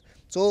place.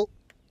 So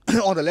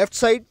on the left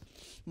side,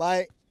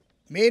 my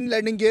main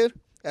landing gear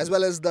as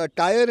well as the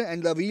tire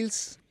and the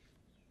wheels,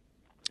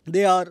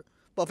 they are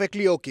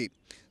perfectly okay.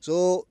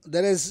 So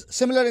there is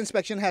similar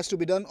inspection has to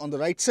be done on the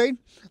right side.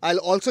 I'll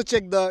also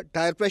check the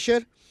tire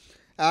pressure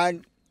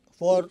and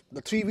for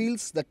the three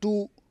wheels, the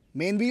two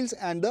main wheels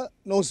and the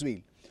nose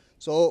wheel.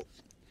 So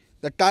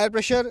the tire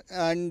pressure,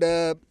 and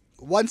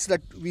once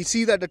that we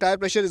see that the tire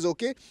pressure is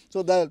okay,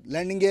 so the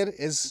landing gear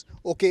is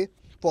okay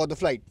for the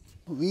flight.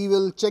 We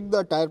will check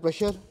the tire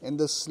pressure in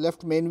this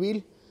left main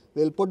wheel.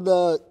 We'll put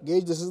the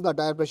gauge. This is the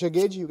tire pressure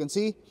gauge, you can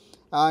see,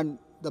 and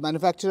the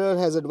manufacturer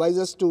has advised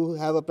us to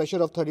have a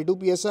pressure of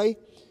 32 psi.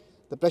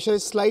 The pressure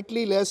is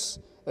slightly less.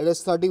 It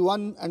is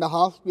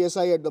 31.5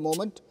 psi at the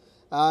moment,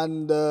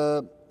 and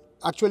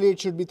actually it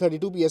should be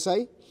 32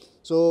 psi.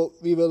 So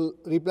we will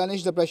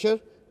replenish the pressure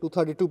to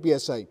 32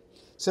 psi.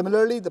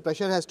 Similarly, the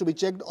pressure has to be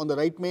checked on the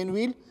right main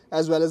wheel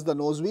as well as the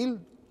nose wheel.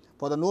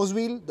 For the nose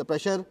wheel, the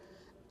pressure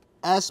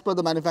as per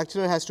the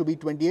manufacturer has to be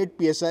 28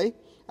 psi,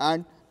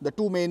 and the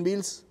two main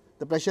wheels,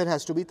 the pressure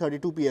has to be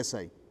 32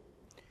 psi.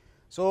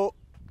 So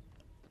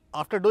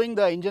after doing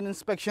the engine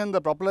inspection,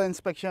 the propeller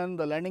inspection,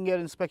 the landing gear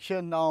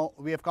inspection, now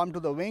we have come to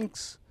the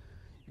wings.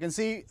 You can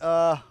see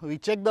we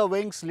check the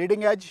wings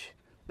leading edge.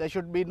 There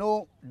should be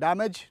no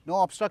damage,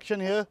 no obstruction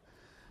here.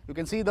 You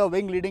can see the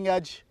wing leading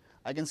edge.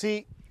 I can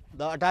see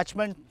the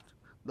attachment,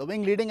 the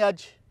wing leading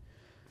edge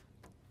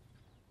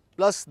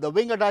plus the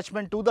wing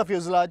attachment to the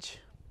fuselage.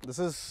 This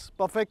is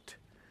perfect,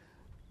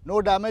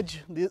 no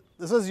damage.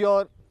 This is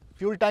your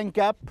fuel tank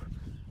cap.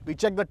 We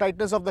check the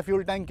tightness of the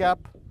fuel tank cap.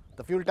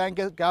 The fuel tank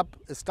cap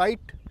is tight.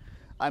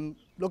 I'm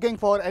looking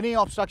for any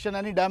obstruction,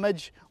 any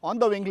damage on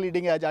the wing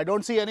leading edge. I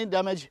don't see any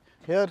damage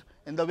here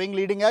in the wing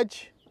leading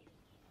edge.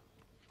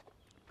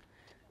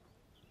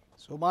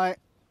 So my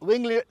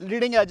wing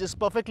leading edge is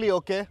perfectly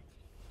okay.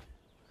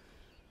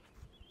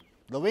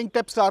 The wing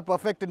tips are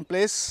perfect in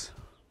place.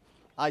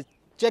 I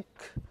check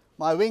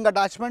my wing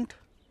attachment.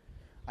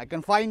 I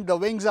can find the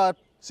wings are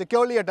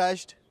securely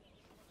attached.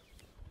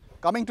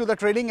 Coming to the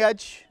trailing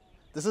edge,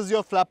 this is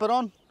your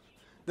flaperon.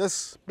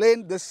 This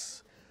plane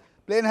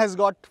has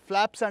got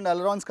flaps and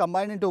ailerons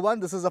combined into one.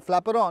 This is a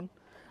flaperon,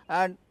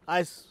 and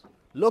I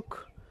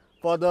look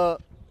for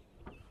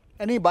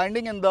any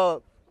binding in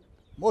the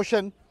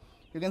motion.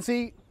 You can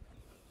see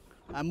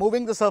I'm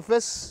moving the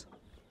surface.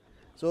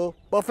 So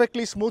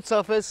perfectly smooth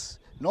surface,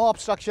 no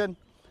obstruction,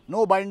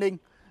 no binding,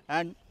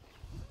 and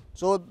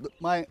so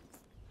my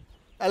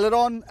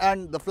aileron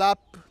and the flap,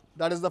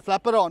 that is the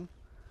flaperon,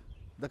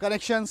 the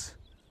connections,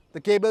 the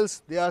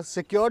cables, they are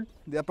secured,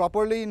 they are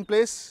properly in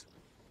place.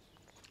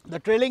 The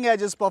trailing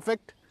edge is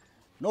perfect,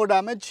 no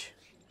damage.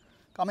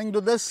 Coming to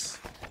this,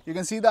 you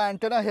can see the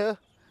antenna here,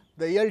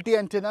 the ELT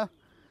antenna.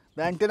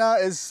 The antenna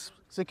is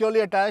securely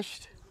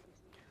attached,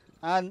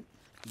 and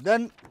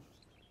then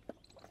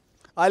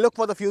I look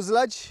for the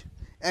fuselage.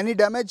 Any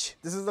damage?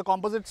 This is the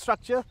composite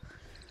structure,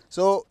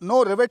 so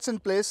no rivets in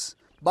place,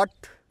 but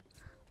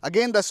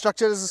again the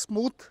structure is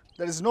smooth,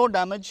 there is no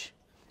damage,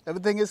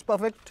 everything is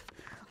perfect.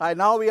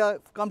 Now we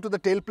have come to the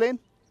tail plane.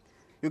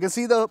 You can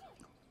see the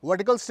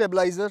vertical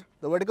stabilizer.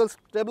 The vertical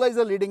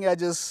stabilizer leading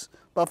edge is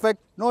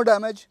perfect, no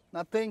damage,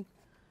 nothing.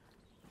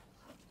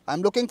 I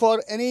am looking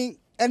for any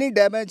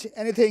damage,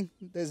 anything,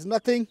 there is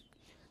nothing.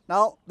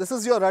 Now this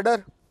is your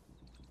rudder.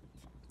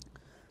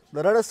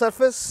 The rudder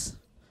surface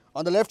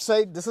on the left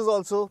side, this is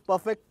also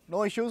perfect,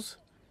 no issues.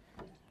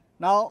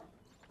 Now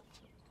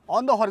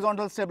on the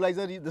horizontal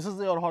stabilizer, this is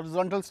your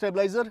horizontal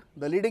stabilizer,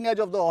 the leading edge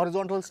of the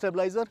horizontal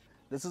stabilizer,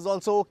 this is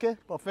also okay,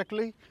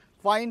 perfectly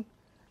fine,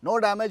 no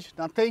damage,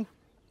 nothing.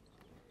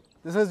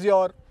 This is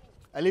your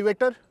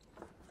elevator.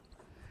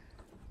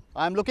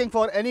 I am looking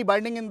for any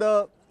binding in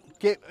the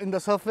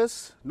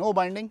surface, no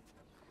binding.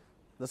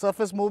 The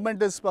surface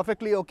movement is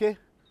perfectly okay.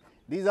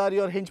 These are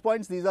your hinge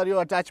points, these are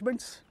your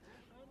attachments.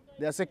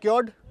 They are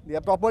secured, they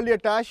are properly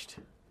attached.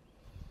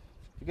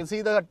 You can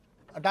see the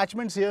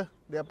attachments here,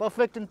 they are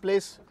perfect in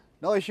place,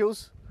 no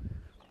issues.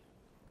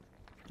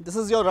 This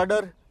is your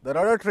rudder, the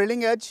rudder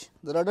trailing edge.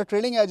 The rudder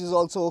trailing edge is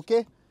also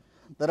okay.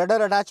 The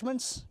rudder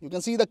attachments, you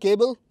can see the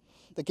cable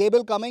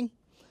coming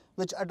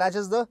which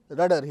attaches the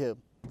rudder here.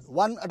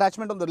 One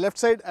attachment on the left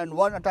side and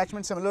one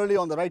attachment similarly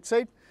on the right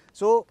side.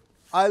 So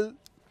I'll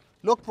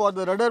look for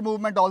the rudder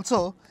movement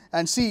also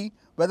and see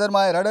whether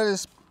my rudder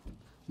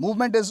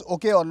movement is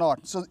okay or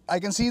not. So I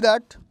can see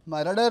that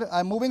my rudder, I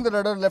am moving the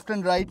rudder left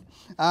and right,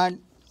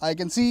 and I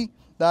can see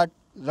that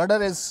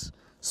rudder is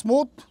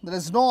smooth, there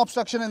is no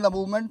obstruction in the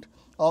movement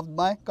of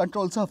my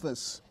control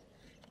surface.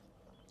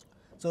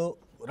 So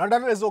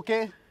rudder is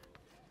okay,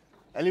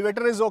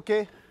 elevator is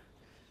okay.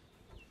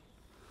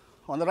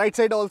 On the right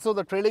side also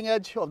the trailing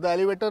edge of the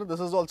elevator, this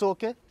is also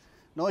okay,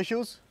 no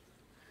issues.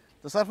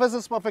 The surface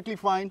is perfectly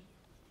fine.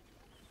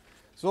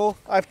 So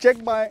I have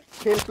checked my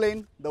tail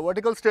plane, the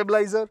vertical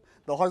stabilizer,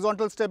 the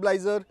horizontal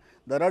stabilizer,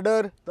 the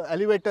rudder, the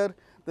elevator,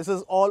 this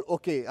is all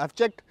okay. I have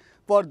checked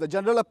for the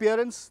general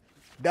appearance,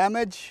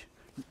 damage,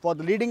 for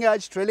the leading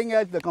edge, trailing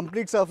edge, the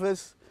complete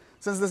surface.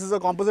 Since this is a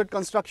composite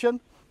construction,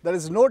 there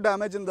is no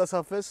damage in the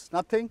surface,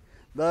 nothing.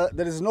 There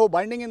is no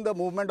binding in the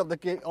movement of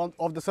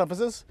the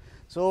surfaces.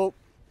 So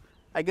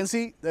I can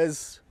see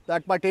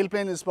that my tail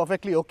plane is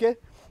perfectly okay.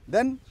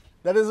 Then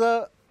there is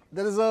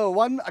a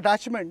one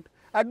attachment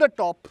at the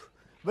top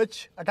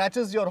which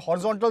attaches your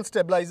horizontal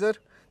stabilizer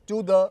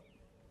to the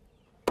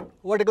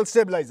vertical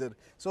stabilizer.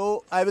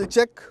 So I will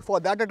check for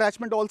that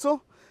attachment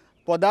also.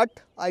 For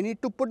that I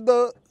need to put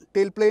the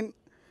tail plane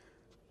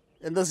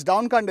in this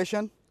down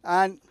condition,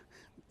 and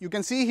you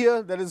can see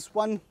here there is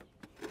one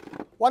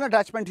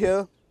attachment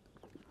here.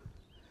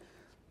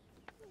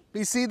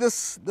 Please see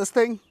this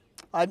thing.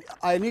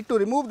 I need to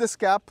remove this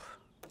cap.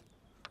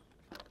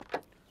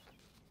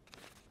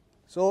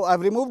 So I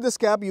have removed this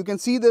cap. You can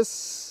see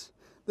this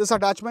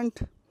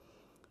attachment.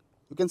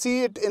 You can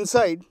see it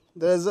inside.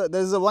 There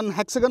is a one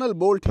hexagonal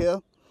bolt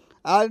here,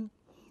 and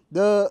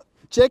the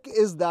check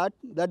is that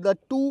the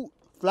two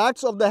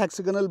flats of the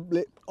hexagonal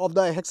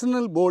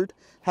bolt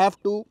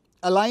have to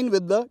align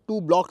with the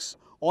two blocks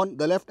on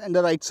the left and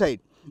the right side.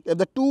 If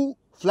the two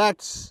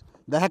flats,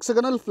 the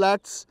hexagonal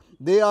flats,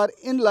 they are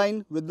in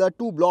line with the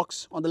two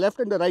blocks on the left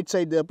and the right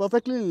side, they are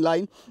perfectly in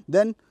line,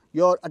 then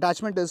your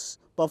attachment is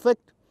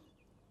perfect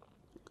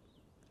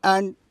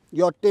and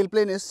your tail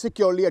plane is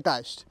securely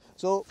attached.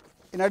 So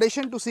in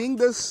addition to seeing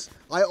this,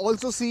 I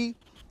also see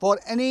for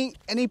any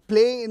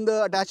play in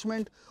the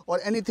attachment or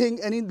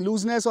anything, any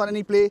looseness or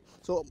any play.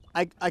 So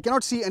I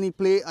cannot see any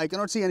play, I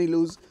cannot see any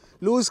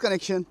loose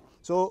connection.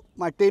 So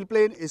my tail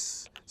plane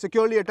is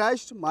securely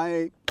attached.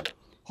 My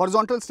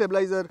horizontal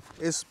stabilizer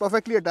is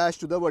perfectly attached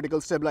to the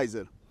vertical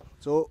stabilizer.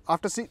 So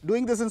after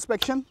doing this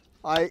inspection,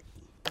 I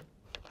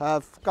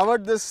have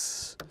covered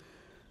this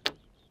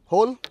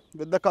hole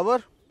with the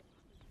cover.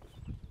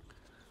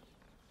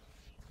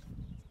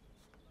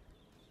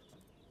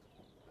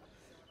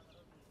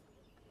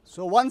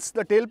 So once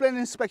the tail plane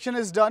inspection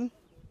is done,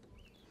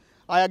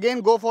 I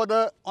again go for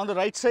on the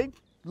right side,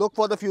 look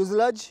for the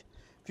fuselage.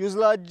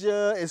 Fuselage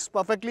is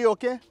perfectly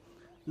okay,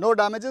 no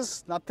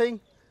damages, nothing.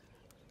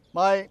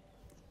 My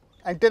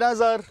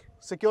antennas are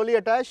securely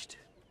attached.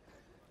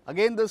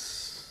 Again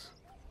this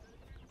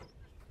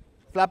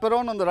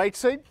flaperon on the right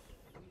side,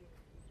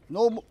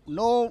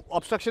 no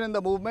obstruction in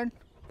the movement,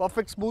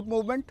 perfect smooth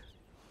movement.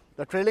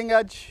 The trailing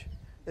edge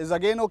is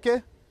again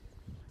okay.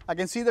 I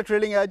can see the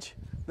trailing edge.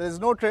 There is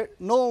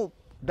no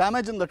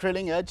damage in the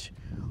trailing edge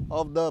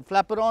of the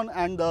flaperon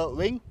and the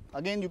wing.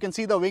 Again you can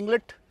see the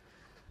winglet,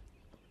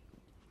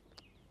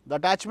 the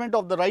attachment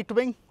of the right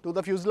wing to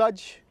the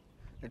fuselage,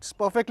 it's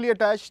perfectly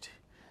attached.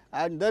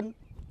 And then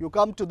you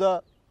come to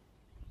the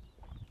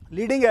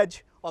leading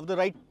edge of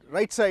the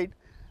right side,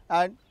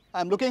 and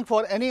I'm looking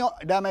for any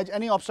damage,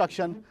 any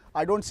obstruction.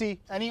 I don't see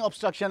any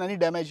obstruction, any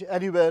damage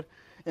anywhere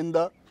in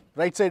the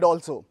right side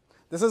also.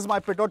 This is my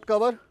pitot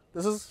cover.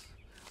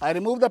 I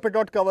removed the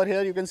pitot cover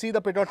here. You can see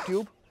the pitot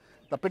tube.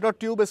 The pitot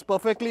tube is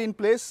perfectly in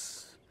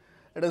place.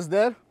 It is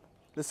there.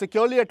 It is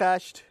securely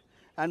attached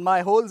and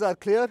my holes are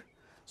clear.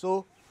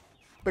 So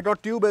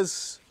pitot tube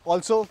is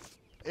also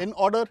in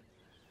order.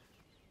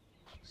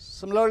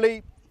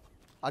 Similarly,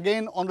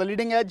 again on the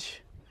leading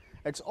edge,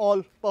 it's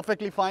all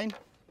perfectly fine.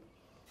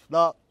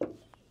 The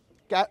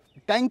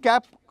tank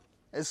cap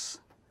is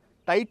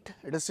tight,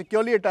 it is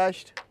securely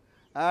attached,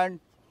 and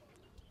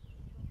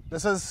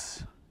this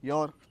is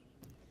your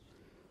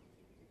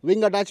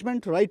wing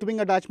attachment, right wing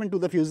attachment to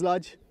the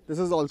fuselage. This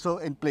is also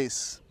in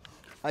place.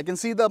 I can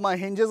see my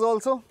hinges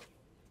also.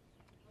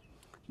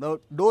 The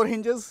door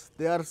hinges,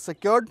 they are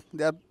secured,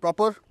 they are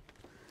proper.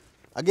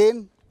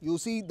 Again, you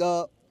see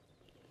the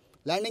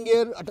landing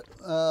gear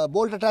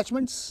bolt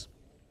attachments.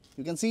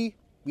 You can see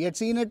we had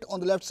seen it on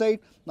the left side.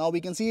 Now we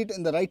can see it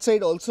in the right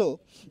side also.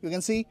 You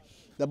can see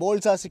the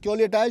bolts are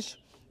securely attached.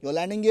 Your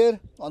landing gear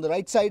on the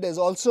right side is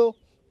also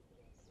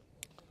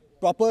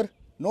proper,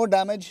 no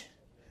damage,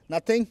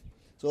 nothing.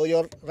 So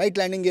your right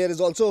landing gear is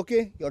also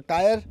okay. Your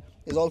tire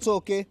is also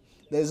okay.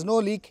 There is no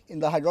leak in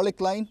the hydraulic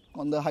line,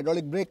 on the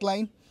hydraulic brake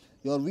line.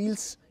 Your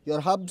wheels, your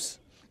hubs,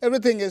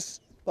 everything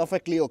is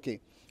perfectly okay.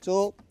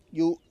 So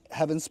you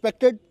have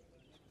inspected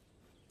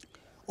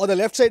on the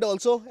left side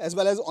also as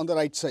well as on the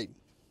right side.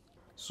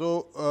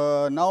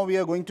 So now we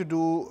are going to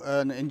do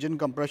an engine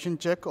compression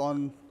check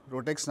on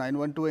Rotex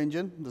 912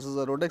 engine. This is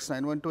a Rotex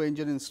 912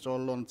 engine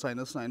installed on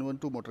Sinus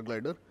 912 motor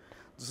glider.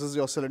 This is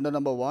your cylinder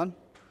number 1,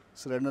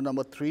 cylinder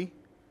number 3.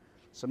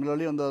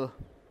 Similarly on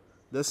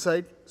this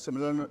side,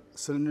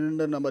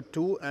 cylinder number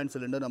 2 and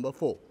cylinder number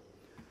 4.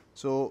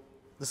 So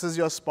this is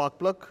your spark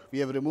plug. We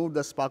have removed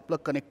the spark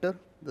plug connector.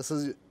 This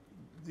is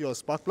your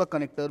spark plug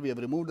connector. We have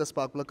removed the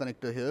spark plug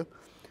connector here.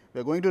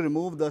 We are going to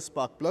remove the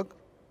spark plug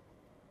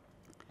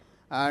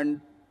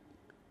and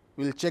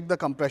we will check the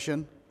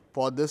compression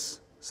for this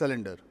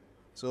cylinder.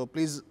 So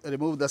please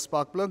remove the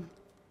spark plug.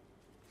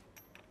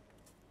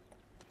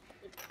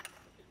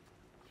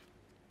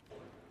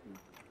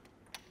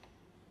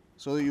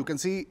 So you can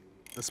see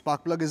the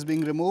spark plug is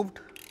being removed.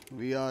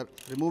 We are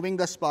removing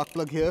the spark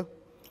plug here.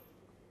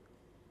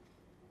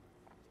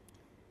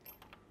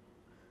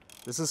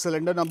 This is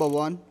cylinder number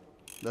 1.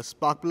 The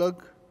spark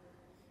plug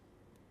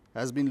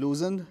has been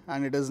loosened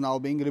and it is now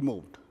being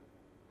removed.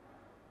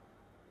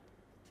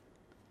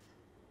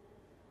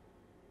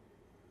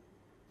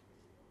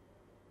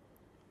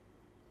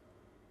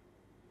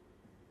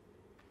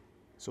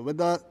 So with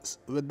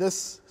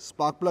this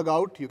spark plug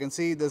out, you can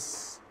see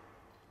this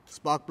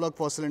spark plug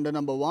for cylinder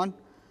number 1.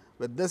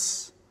 With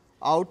this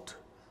out,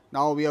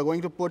 now we are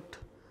going to put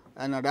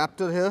an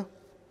adapter here,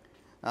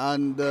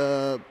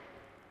 and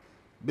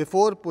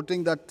before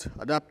putting that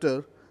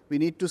adapter, we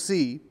need to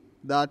see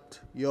that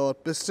your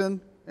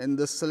piston in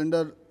this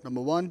cylinder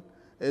number 1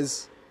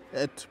 is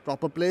at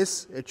proper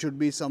place. It should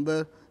be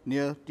somewhere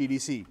near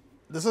TDC.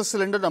 This is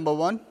cylinder number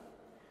 1.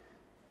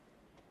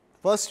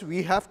 First,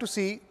 we have to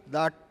see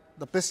that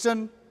the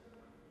piston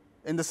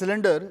in the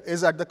cylinder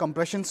is at the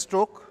compression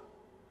stroke,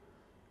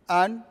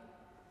 and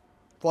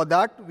for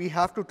that we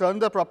have to turn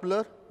the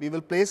propeller. We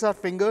will place our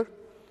finger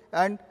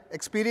and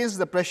experience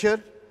the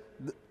pressure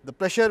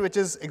which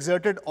is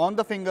exerted on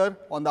the finger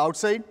on the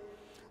outside.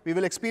 We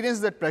will experience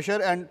that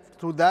pressure, and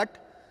through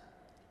that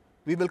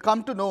we will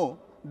come to know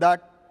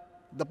that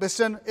the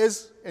piston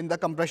is in the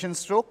compression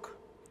stroke.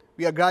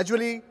 We are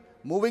gradually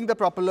moving the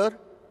propeller.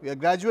 We are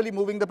gradually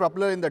moving the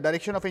propeller in the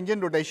direction of engine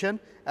rotation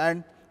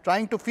and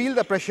trying to feel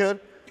the pressure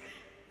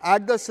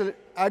at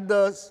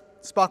the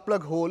spark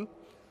plug hole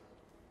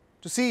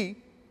to see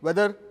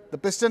whether the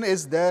piston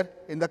is there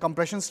in the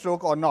compression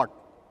stroke or not.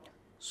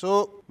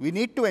 So we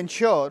need to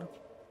ensure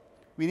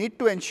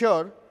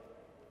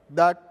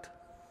that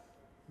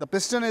the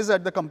piston is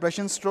at the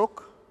compression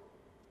stroke.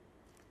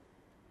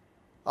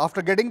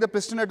 After getting the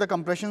piston at the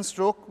compression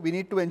stroke, we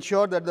need to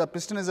ensure that the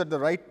piston is at the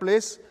right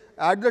place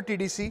at the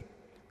TDC,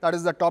 that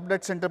is the top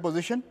dead center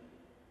position.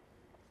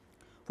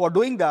 For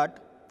doing that,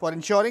 for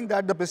ensuring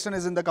that the piston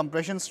is in the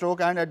compression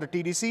stroke and at the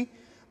TDC,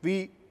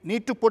 we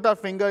need to put our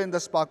finger in the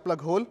spark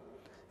plug hole,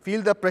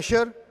 feel the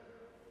pressure,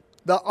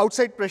 the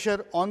outside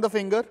pressure on the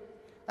finger,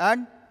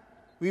 and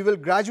we will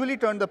gradually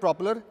turn the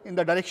propeller in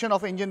the direction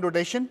of engine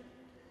rotation.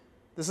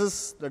 This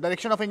is the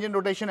direction of engine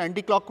rotation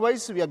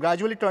anti-clockwise. We are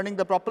gradually turning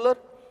the propeller.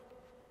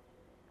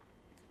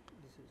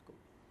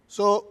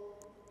 So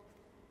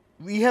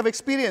we have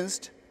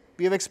experienced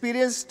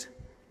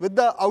with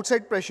the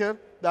outside pressure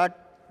that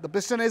the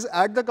piston is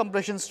at the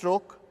compression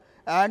stroke,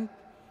 and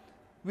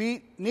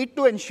we need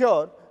to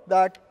ensure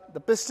that the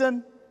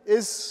piston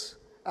is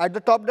at the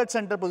top dead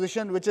center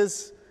position, which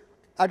is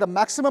at a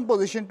maximum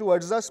position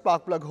towards the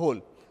spark plug hole.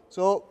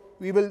 So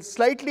we will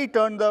slightly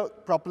turn the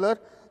propeller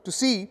to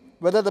see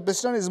whether the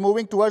piston is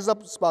moving towards the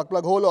spark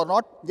plug hole or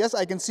not. Yes,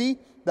 I can see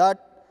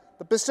that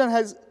the piston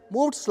has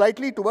moved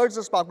slightly towards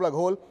the spark plug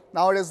hole.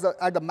 Now it is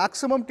at the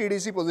maximum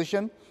TDC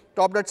position,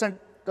 top dead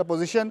the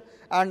position,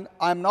 and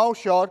I am now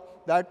sure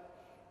that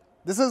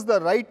this is the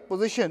right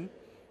position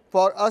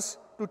for us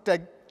to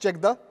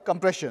check the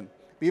compression.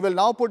 We will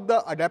now put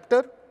the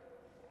adapter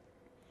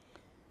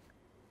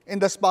in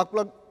the spark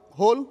plug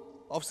hole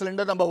of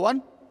cylinder number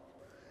 1.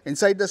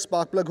 Inside the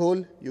spark plug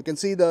hole, you can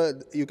see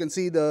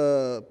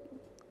the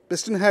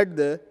piston head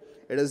there.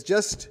 It is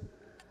just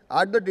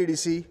at the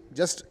TDC,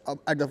 just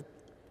at the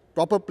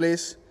proper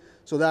place,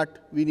 so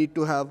that we need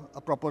to have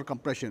a proper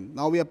compression.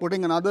 Now we are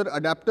putting another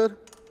adapter.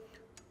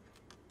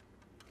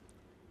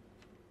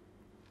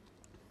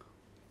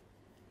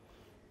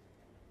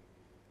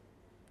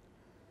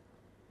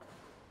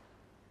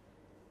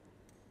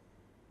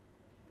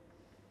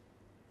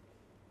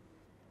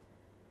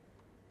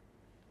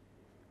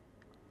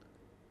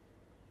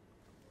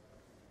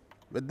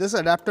 With this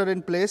adapter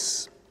in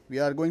place, we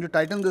are going to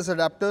tighten this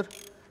adapter,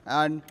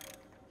 and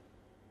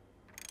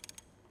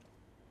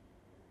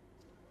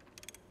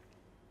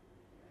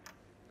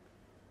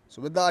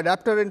so with the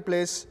adapter in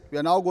place, we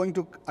are now going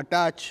to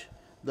attach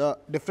the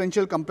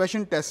differential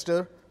compression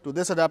tester to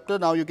this adapter.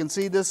 Now you can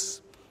see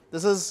this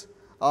is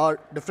our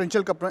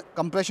differential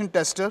compression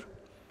tester.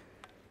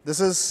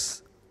 This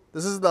is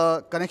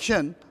the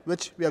connection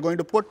which we are going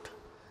to put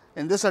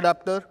in this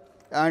adapter,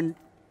 and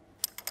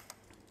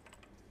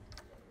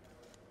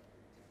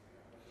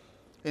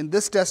in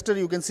this tester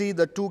you can see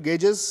the two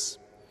gauges.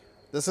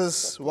 This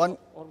is one.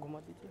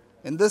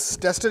 In this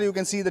tester you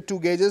can see the two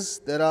gauges.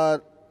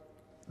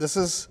 This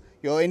is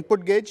your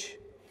input gauge.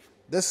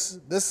 This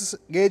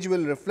gauge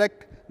will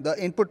reflect the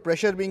input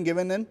pressure being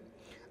given in,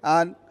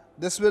 and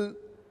this will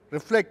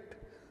reflect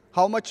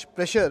how much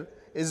pressure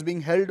is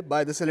being held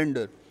by the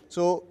cylinder.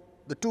 So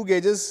the two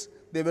gauges,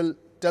 they will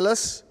tell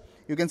us.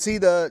 You can see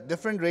the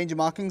different range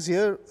markings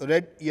here,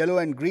 red, yellow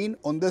and green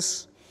on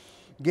this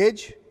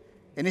gauge.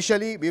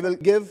 Initially we will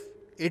give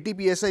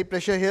 80 psi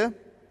pressure here.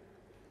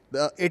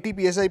 The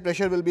 80 psi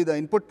pressure will be the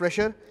input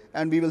pressure,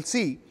 and we will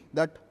see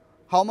that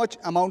how much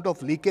amount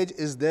of leakage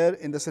is there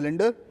in the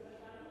cylinder.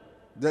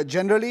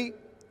 Generally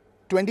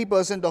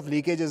 20% of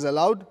leakage is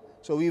allowed,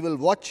 so we will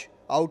watch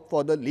out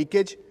for the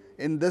leakage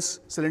in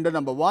this cylinder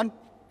number 1.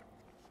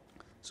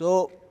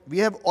 So we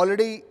have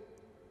already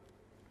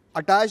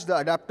attached the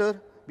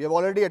adapter, we have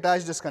already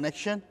attached this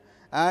connection,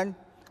 and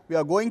we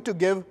are going to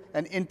give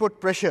an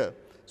input pressure.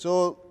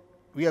 So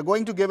we are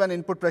going to give an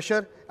input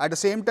pressure. At the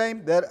same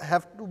time, there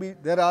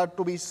are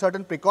to be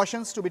certain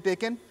precautions to be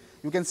taken.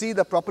 You can see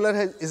the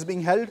propeller is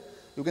being held.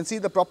 You can see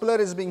the propeller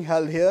is being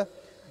held here.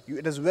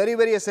 It is very,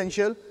 very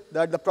essential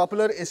that the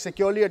propeller is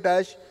securely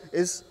attached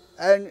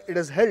and it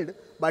is held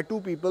by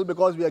two people,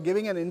 because we are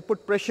giving an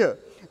input pressure.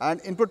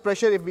 And input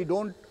pressure, if we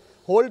don't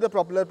hold the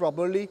propeller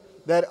properly,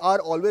 there are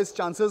always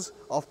chances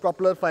of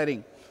propeller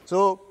firing.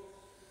 So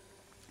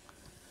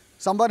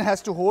someone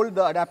has to hold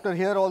the adapter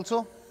here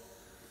also.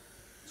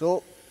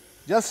 So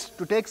just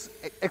to take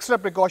extra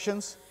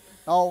precautions,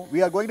 now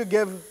we are going to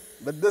give,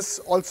 with this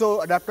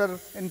also adapter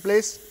in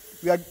place,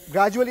 we are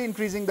gradually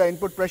increasing the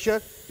input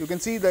pressure. You can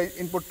see the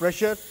input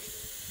pressure,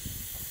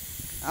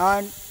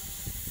 and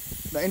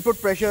the input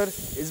pressure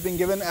is being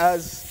given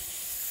as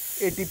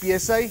 80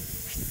 psi.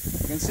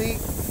 You can see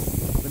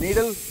the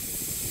needle.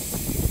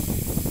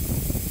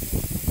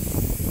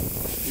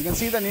 You can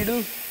see the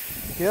needle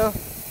here,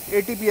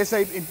 80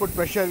 psi input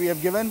pressure we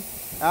have given,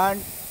 and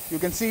you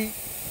can see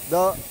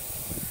the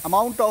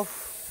amount of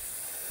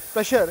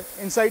pressure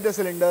inside the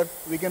cylinder.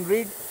 We can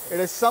read it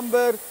is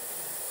somewhere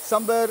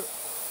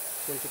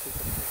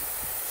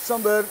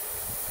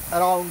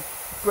around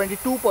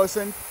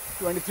 22%,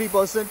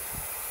 23%,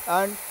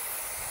 and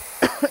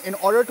in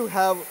order to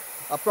have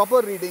a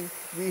proper reading,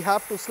 we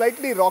have to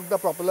slightly rock the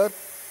propeller.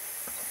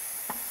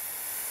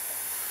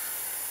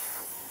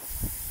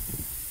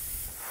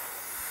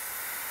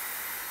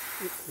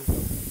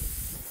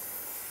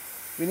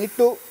 We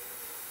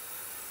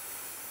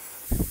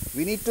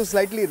need to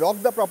slightly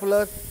rock the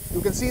propeller.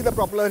 You can see the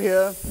propeller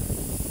here.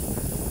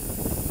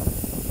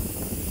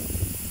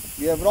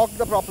 We have rocked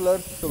the propeller,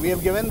 so we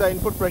have given the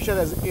input pressure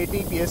as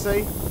 80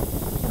 psi.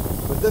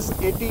 With this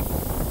 80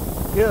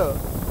 here,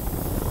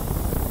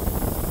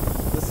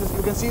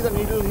 you can see the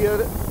needle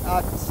here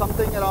at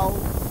something around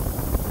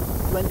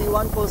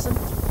 21%.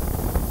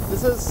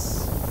 This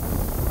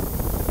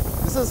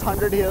is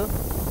 100 here.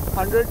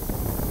 100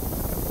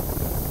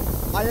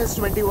 minus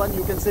 21,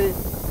 you can say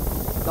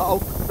the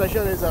output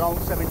pressure is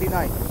around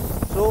 79.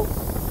 So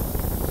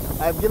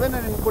I have given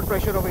an input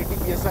pressure of 80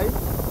 psi.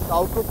 The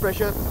output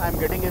pressure I am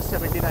getting is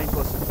 79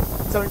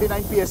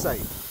 psi.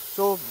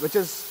 So which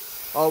is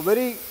a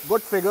very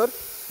good figure.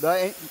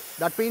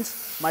 That means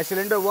my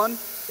cylinder 1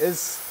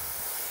 is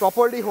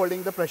properly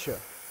holding the pressure.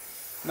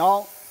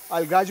 Now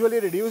I'll gradually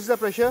reduce the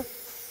pressure.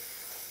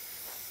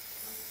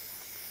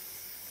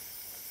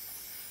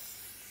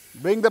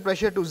 Bring the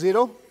pressure to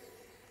 0,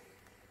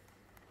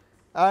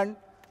 and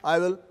I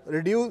will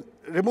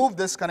remove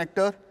this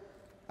connector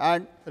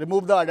and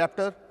remove the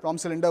adapter from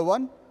cylinder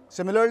 1.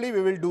 Similarly,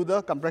 we will do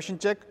the compression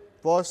check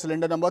for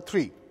cylinder number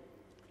 3.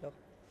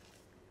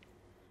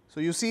 So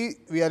you see,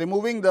 we are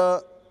removing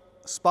the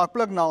spark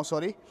plug now,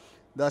 sorry.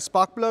 the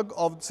spark plug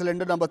of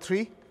cylinder number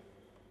 3.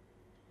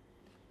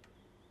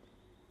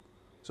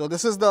 So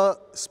this is the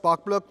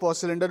spark plug for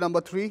cylinder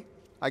number 3.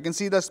 I can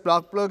see the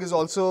spark plug is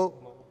also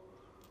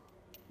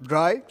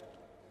dry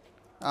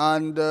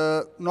and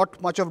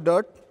not much of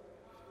dirt.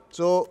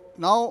 So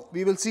now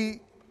we will see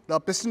the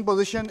piston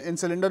position in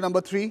cylinder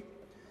number 3.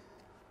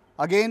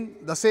 Again,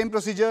 the same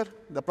procedure,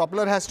 the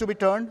propeller has to be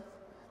turned,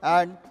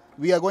 and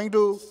we are going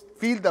to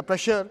feel the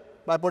pressure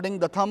by putting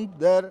the thumb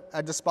there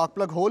at the spark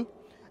plug hole,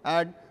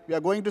 and we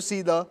are going to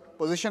see the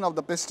position of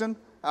the piston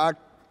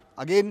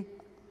again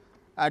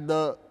at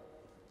the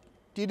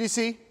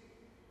TDC.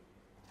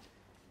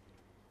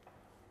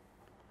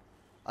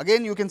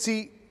 Again, you can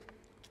see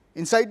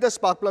inside the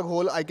spark plug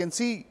hole, I can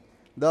see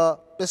the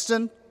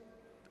piston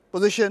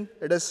position.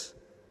 It is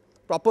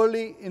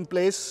properly in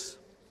place.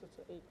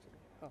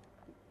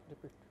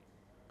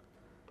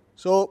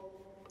 So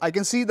I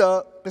can see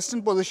the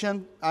piston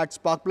position at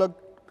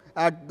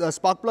the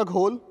spark plug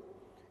hole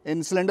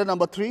in cylinder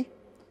number 3.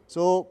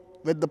 So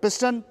with the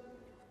piston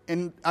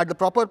at the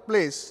proper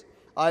place,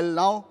 I'll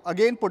now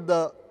again put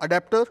the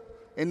adapter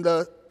in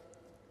the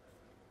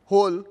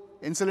hole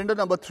in cylinder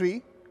number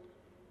 3.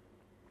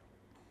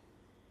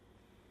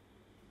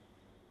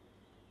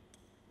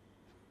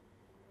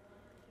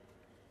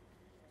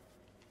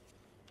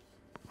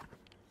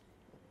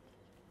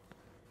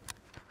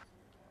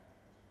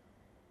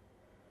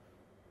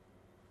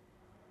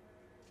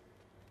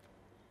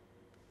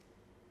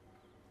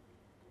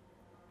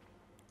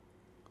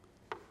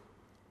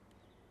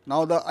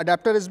 Now the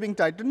adapter is being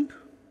tightened.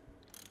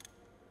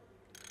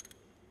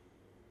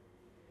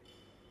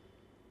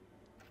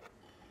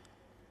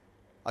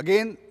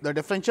 Again, the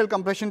differential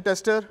compression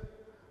tester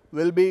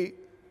will be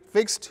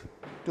fixed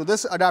to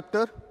this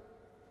adapter.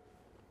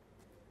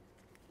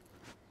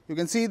 You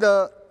can see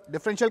the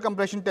differential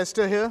compression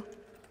tester here.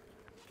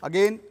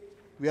 Again,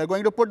 we are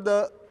going to put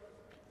the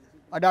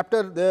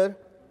adapter there,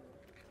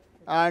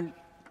 and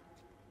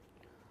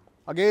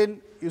again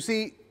you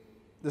see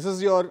this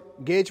is your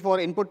gauge for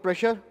input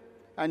pressure,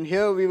 and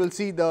here we will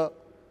see the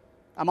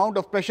amount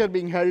of pressure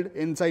being held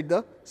inside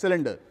the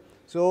cylinder.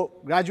 So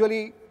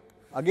gradually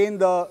again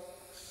the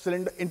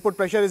cylinder input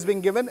pressure is being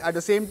given. At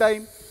the same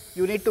time,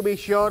 you need to be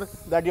sure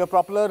that your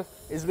propeller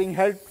is being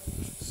held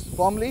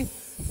firmly.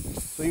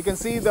 So you can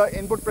see the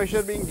input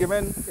pressure being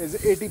given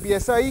is 80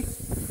 psi.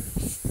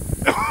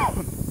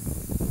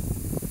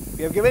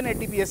 We have given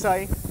 80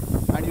 psi,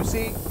 and you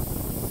see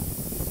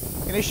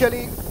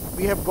initially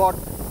we have got,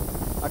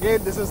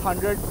 again this is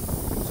 100,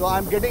 so I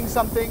am getting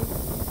something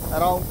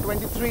around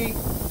 23.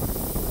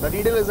 The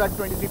needle is at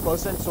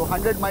 23%, so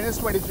 100 minus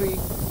 23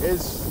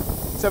 is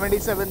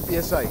 77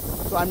 psi.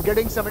 So I am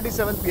getting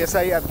 77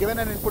 psi. I have given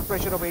an input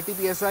pressure of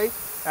 80 psi,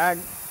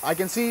 and I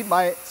can see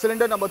my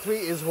cylinder number 3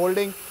 is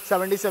holding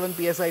 77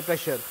 psi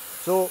pressure.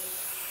 So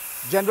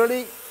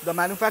generally the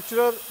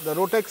manufacturer, the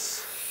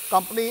Rotex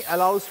company,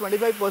 allows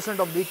 25%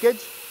 of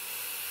leakage,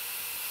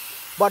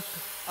 but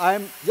I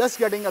am just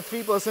getting a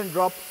 3%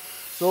 drop,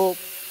 so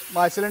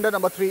my cylinder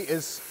number 3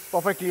 is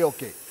perfectly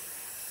okay.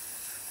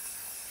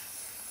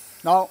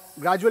 Now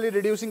gradually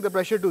reducing the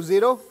pressure to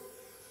 0.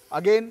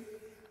 Again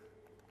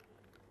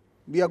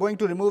we are going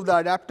to remove the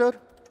adapter,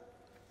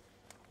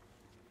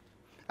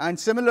 and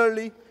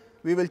similarly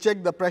we will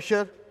check the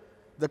pressure,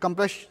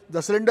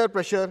 the cylinder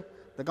pressure,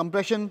 the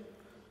compression,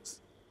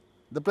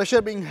 the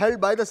pressure being held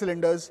by the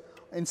cylinders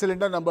in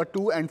cylinder number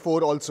 2 and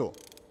 4 also.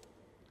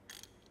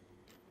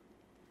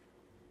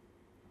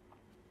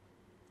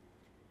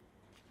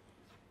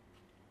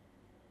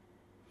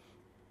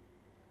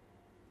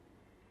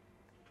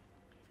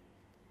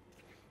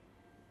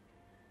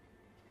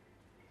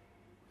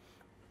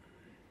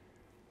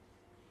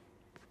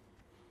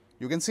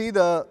 You can see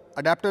the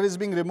adapter is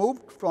being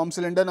removed from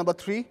cylinder number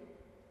 3.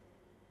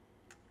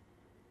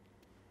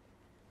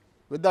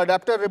 With the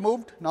adapter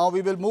removed, now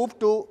we will move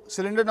to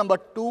cylinder number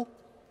 2.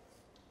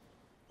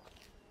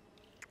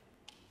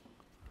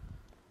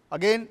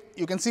 Again,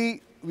 you can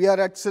see we are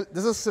at,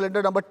 this is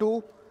cylinder number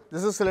 2,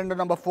 this is cylinder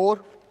number 4.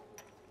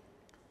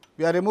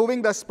 We are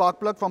removing the spark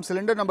plug from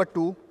cylinder number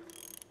 2.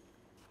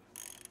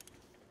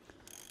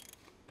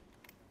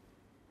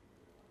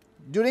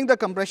 During the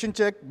compression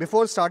check,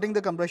 before starting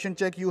the compression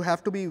check, you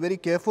have to be very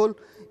careful.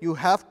 You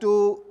have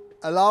to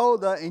allow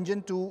the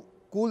engine to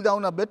cool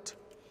down a bit.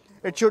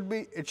 It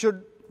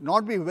should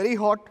not be very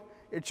hot,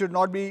 it should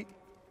not be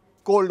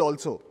cold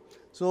also.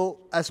 So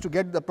as to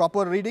get the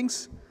proper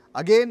readings,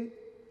 again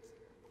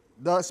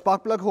the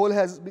spark plug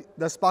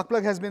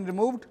has been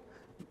removed.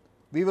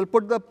 We will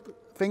put the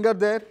finger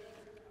there,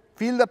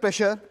 feel the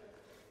pressure,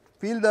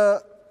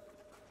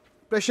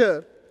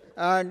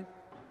 and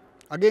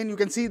again you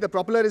can see the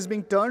propeller is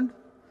being turned.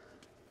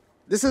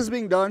 This is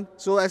being done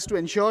so as to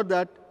ensure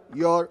that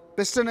your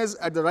piston is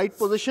at the right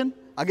position.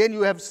 Again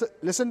you have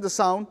listened the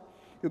sound,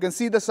 you can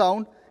see the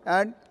sound,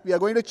 and we are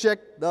going to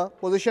check the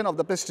position of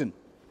the piston.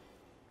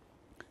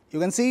 You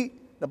can see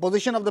the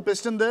position of the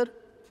piston there.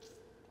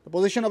 The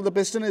position of the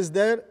piston is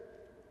there,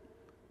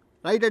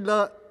 right at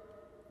the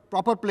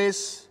proper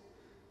place.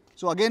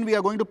 So again we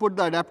are going to put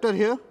the adapter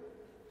here.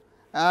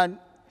 and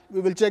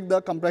we will check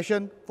the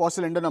compression for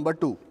cylinder number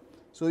 2.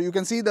 So, you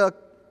can see the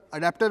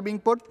adapter being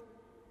put.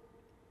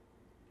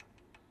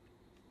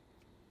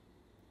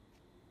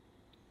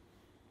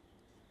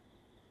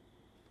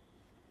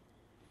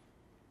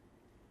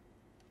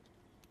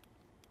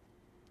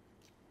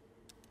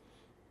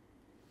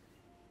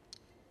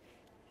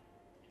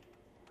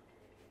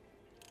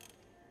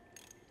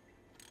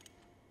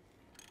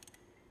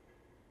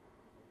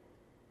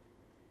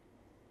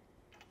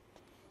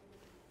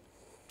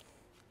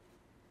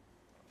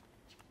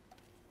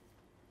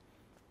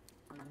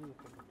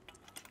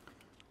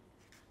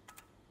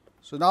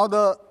 So, now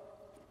the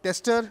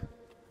tester,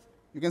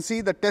 you can see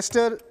the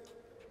tester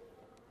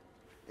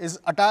is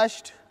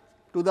attached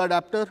to the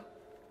adapter.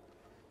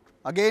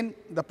 Again,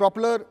 the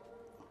propeller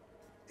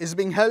is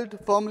being held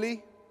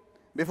firmly.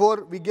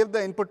 Before we give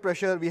the input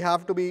pressure, we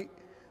have to be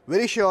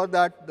very sure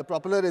that the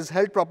propeller is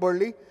held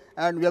properly,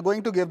 and we are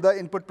going to give the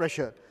input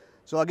pressure.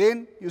 So,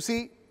 again you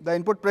see the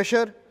input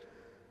pressure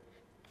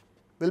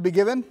will be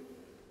given.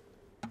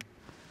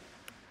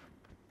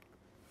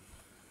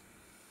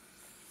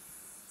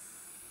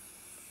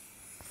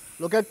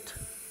 Look at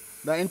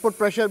the input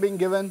pressure being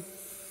given.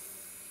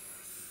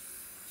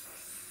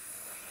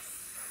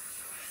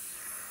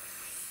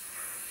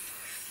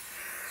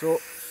 So,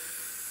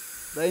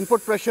 the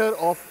input pressure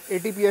of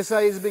 80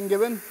 psi is being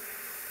given.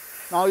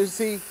 Now, you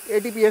see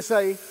 80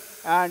 psi,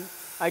 and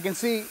I can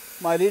see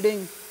my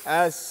reading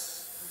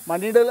as my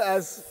needle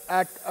as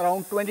at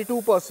around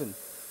 22%.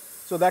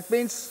 So, that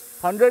means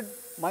 100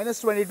 minus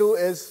 22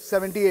 is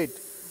 78.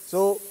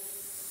 So,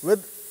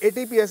 with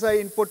 80 psi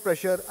input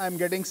pressure, I am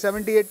getting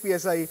 78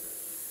 psi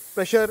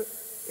pressure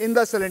in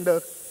the cylinder.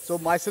 So,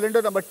 my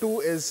cylinder number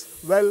 2 is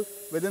well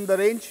within the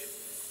range.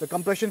 The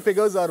compression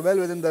figures are well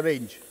within the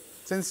range.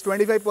 Since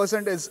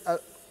 25% is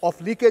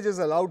of leakage is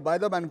allowed by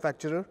the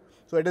manufacturer,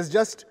 so it is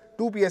just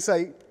 2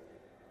 psi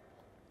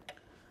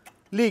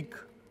leak.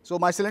 So,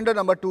 my cylinder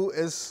number 2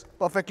 is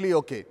perfectly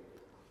okay.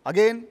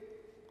 Again,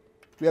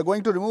 we are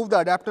going to remove the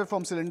adapter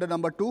from cylinder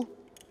number 2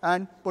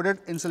 and put it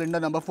in cylinder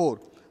number 4.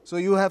 So,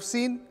 you have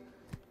seen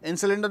in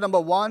cylinder number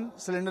 1,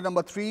 cylinder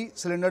number 3,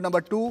 cylinder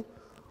number 2,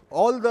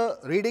 all the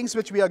readings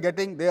which we are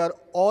getting, they are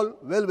all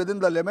well within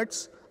the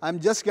limits. I am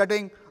just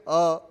getting 2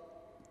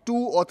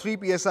 or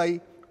 3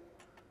 psi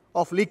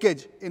of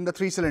leakage in the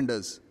 3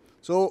 cylinders.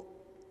 So,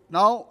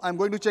 now I am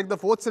going to check the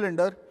 4th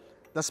cylinder.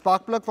 The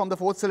spark plug from the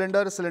 4th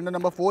cylinder, cylinder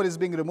number 4 is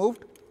being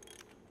removed.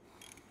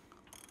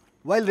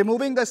 While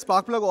removing the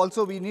spark plug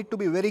also, we need to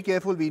be very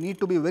careful, we need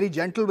to be very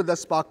gentle with the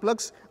spark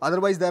plugs,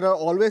 otherwise there are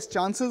always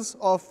chances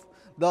of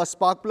the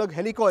spark plug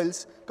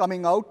helicoils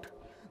coming out.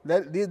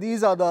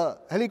 These are the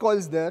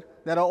helicoils there.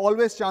 There are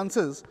always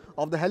chances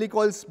of the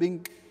helicoils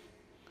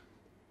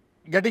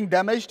getting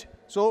damaged.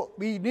 So,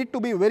 we need to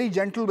be very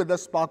gentle with the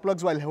spark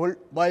plugs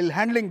while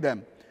handling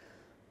them.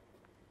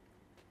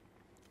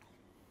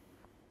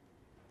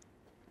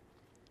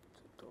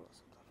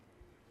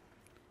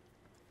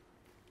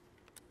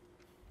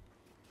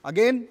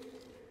 Again,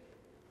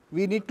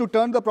 we need to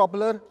turn the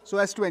propeller so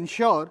as to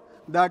ensure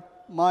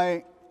that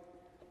my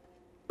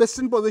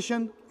piston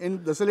position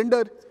in the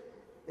cylinder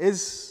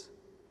is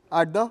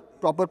at the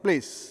proper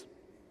place.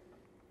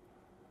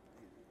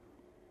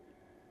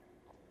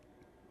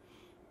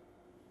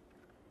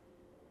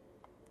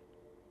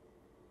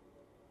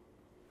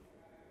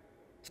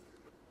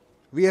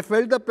 We have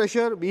felt the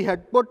pressure, we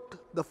had put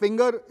the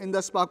finger in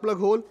the spark plug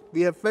hole,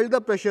 we have felt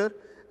the pressure,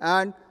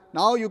 and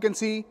now you can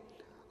see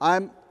I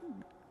am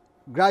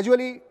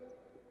gradually,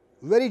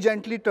 very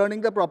gently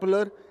turning the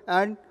propeller,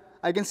 and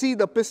I can see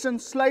the piston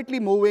slightly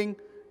moving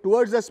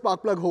towards the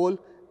spark plug hole.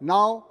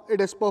 Now it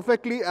is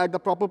perfectly at the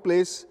proper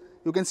place.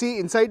 You can see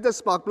inside the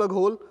spark plug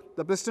hole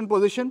the piston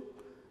position.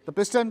 The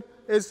piston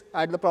is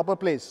at the proper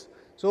place.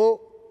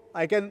 So,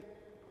 I can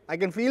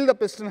feel the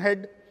piston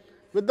head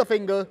with the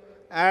finger,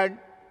 and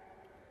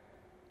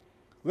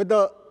with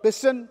the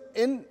piston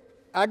in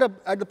at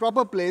the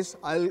proper place,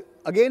 I will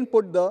again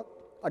put the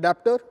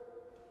adapter.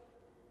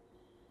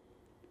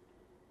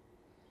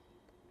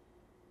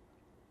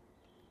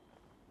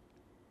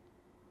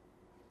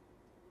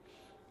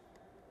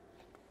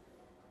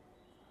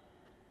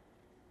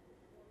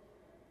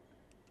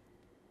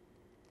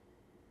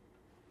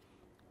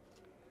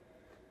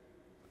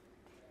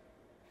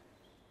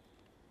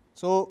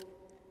 So,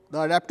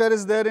 the adapter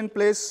is there in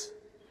place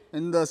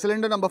in the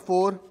cylinder number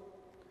 4.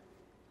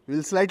 We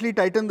will slightly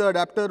tighten the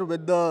adapter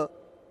with the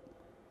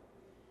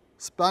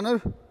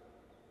spanner.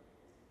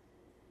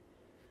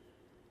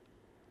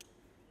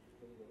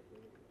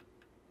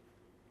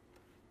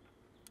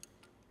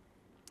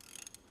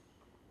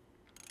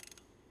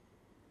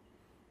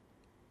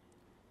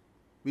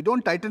 We do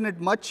not tighten it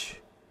much.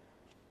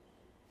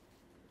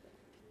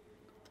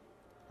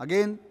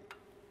 Again,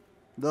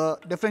 the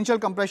differential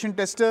compression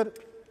tester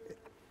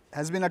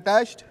has been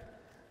attached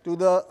to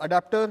the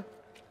adapter,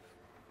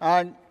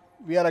 and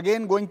we are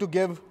again going to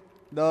give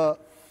the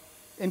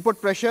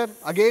input pressure.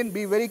 Again,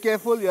 be very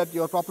careful that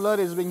your propeller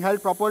is being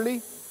held properly.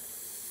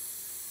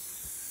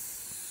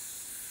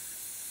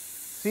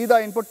 See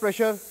the input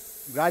pressure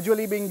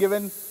gradually being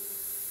given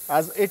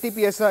as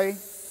 80 psi,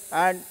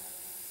 and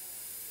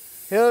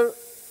here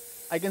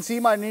I can see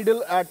my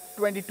needle at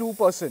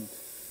 22%.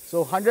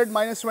 So 100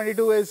 minus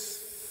 22 is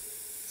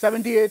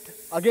 78.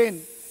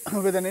 Again,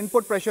 with an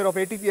input pressure of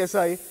 80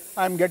 psi,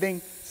 I am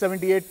getting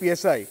 78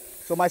 psi.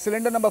 So my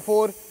cylinder number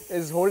 4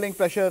 is holding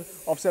pressure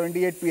of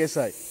 78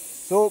 psi.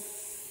 So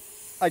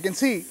I can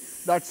see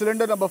that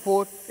cylinder number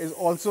 4 is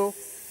also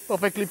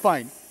perfectly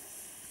fine.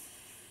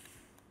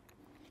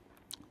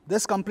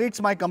 This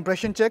completes my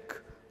compression check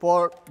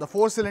for the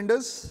 4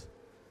 cylinders.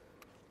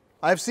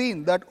 I have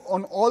seen that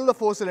on all the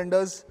 4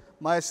 cylinders,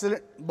 my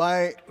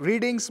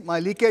readings, my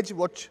leakage,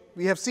 what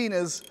we have seen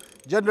is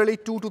generally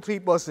 2 to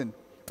 3%,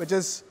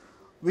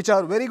 which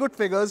are very good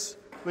figures,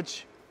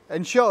 which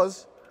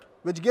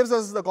gives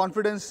us the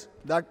confidence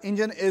that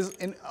engine is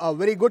in a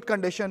very good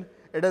condition.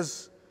 It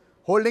is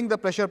holding the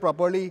pressure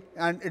properly,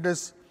 and it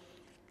is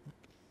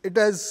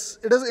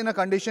in a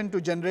condition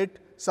to generate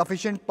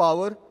sufficient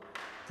power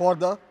for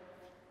the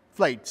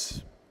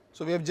flights.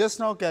 So we have just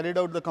now carried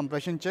out the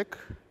compression check.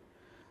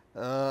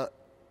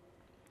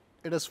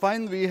 It is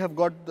fine. We have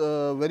got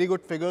very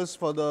good figures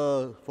for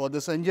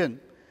this engine,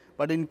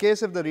 but in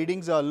case if the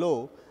readings are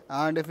low,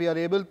 and if we are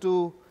able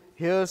to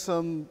hear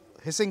some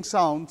hissing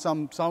sound,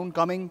 some sound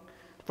coming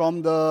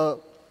from the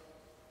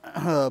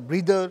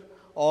breather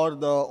or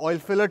the oil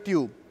filler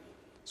tube,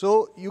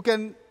 so you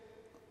can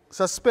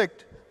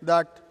suspect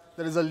that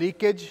there is a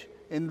leakage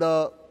in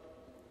the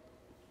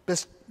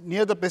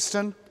near the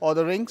piston or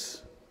the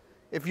rings.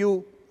 If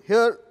you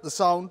hear the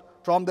sound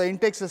from the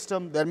intake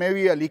system, there may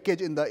be a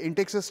leakage in the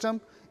intake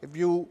system. If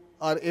you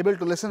are able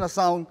to listen a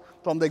sound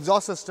from the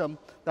exhaust system,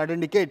 that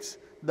indicates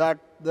that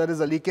there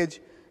is a leakage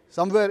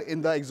somewhere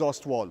in the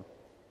exhaust valve.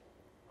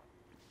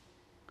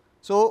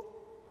 So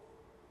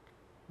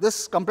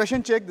this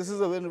compression check, this is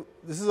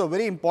a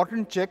very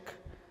important check,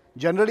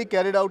 generally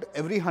carried out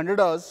every 100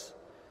 hours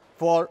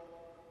for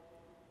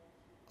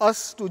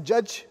us to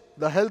judge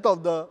the health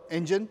of the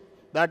engine,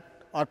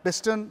 that our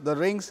piston, the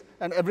rings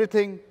and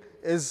everything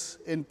is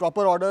in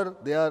proper order.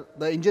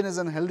 The engine is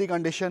in healthy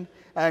condition,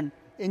 and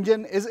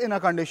engine is in a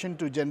condition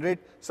to generate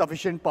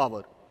sufficient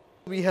power.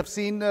 We have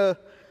seen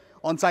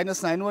on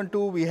Sinus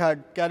 912, we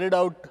had carried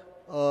out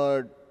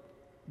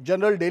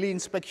general daily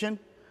inspection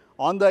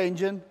on the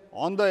engine,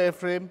 on the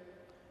airframe.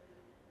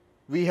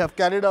 We have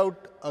carried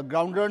out a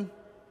ground run.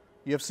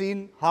 You have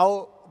seen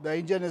how the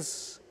engine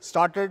is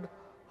started,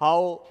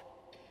 how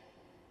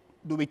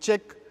do we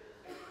check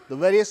the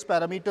various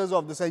parameters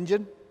of this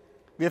engine.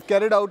 We have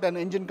carried out an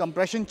engine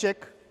compression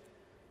check,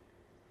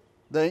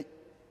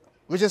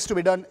 which is to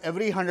be done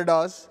every 100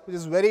 hours, which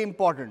is very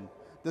important.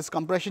 This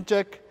compression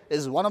check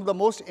is one of the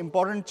most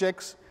important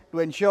checks to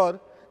ensure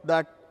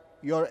that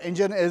your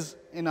engine is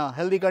in a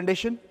healthy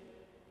condition.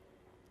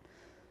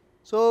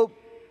 So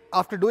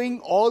after doing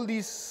all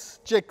these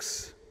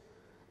checks,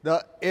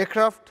 the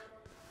aircraft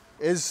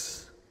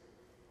is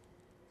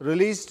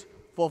released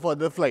for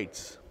further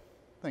flights.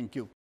 Thank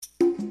you.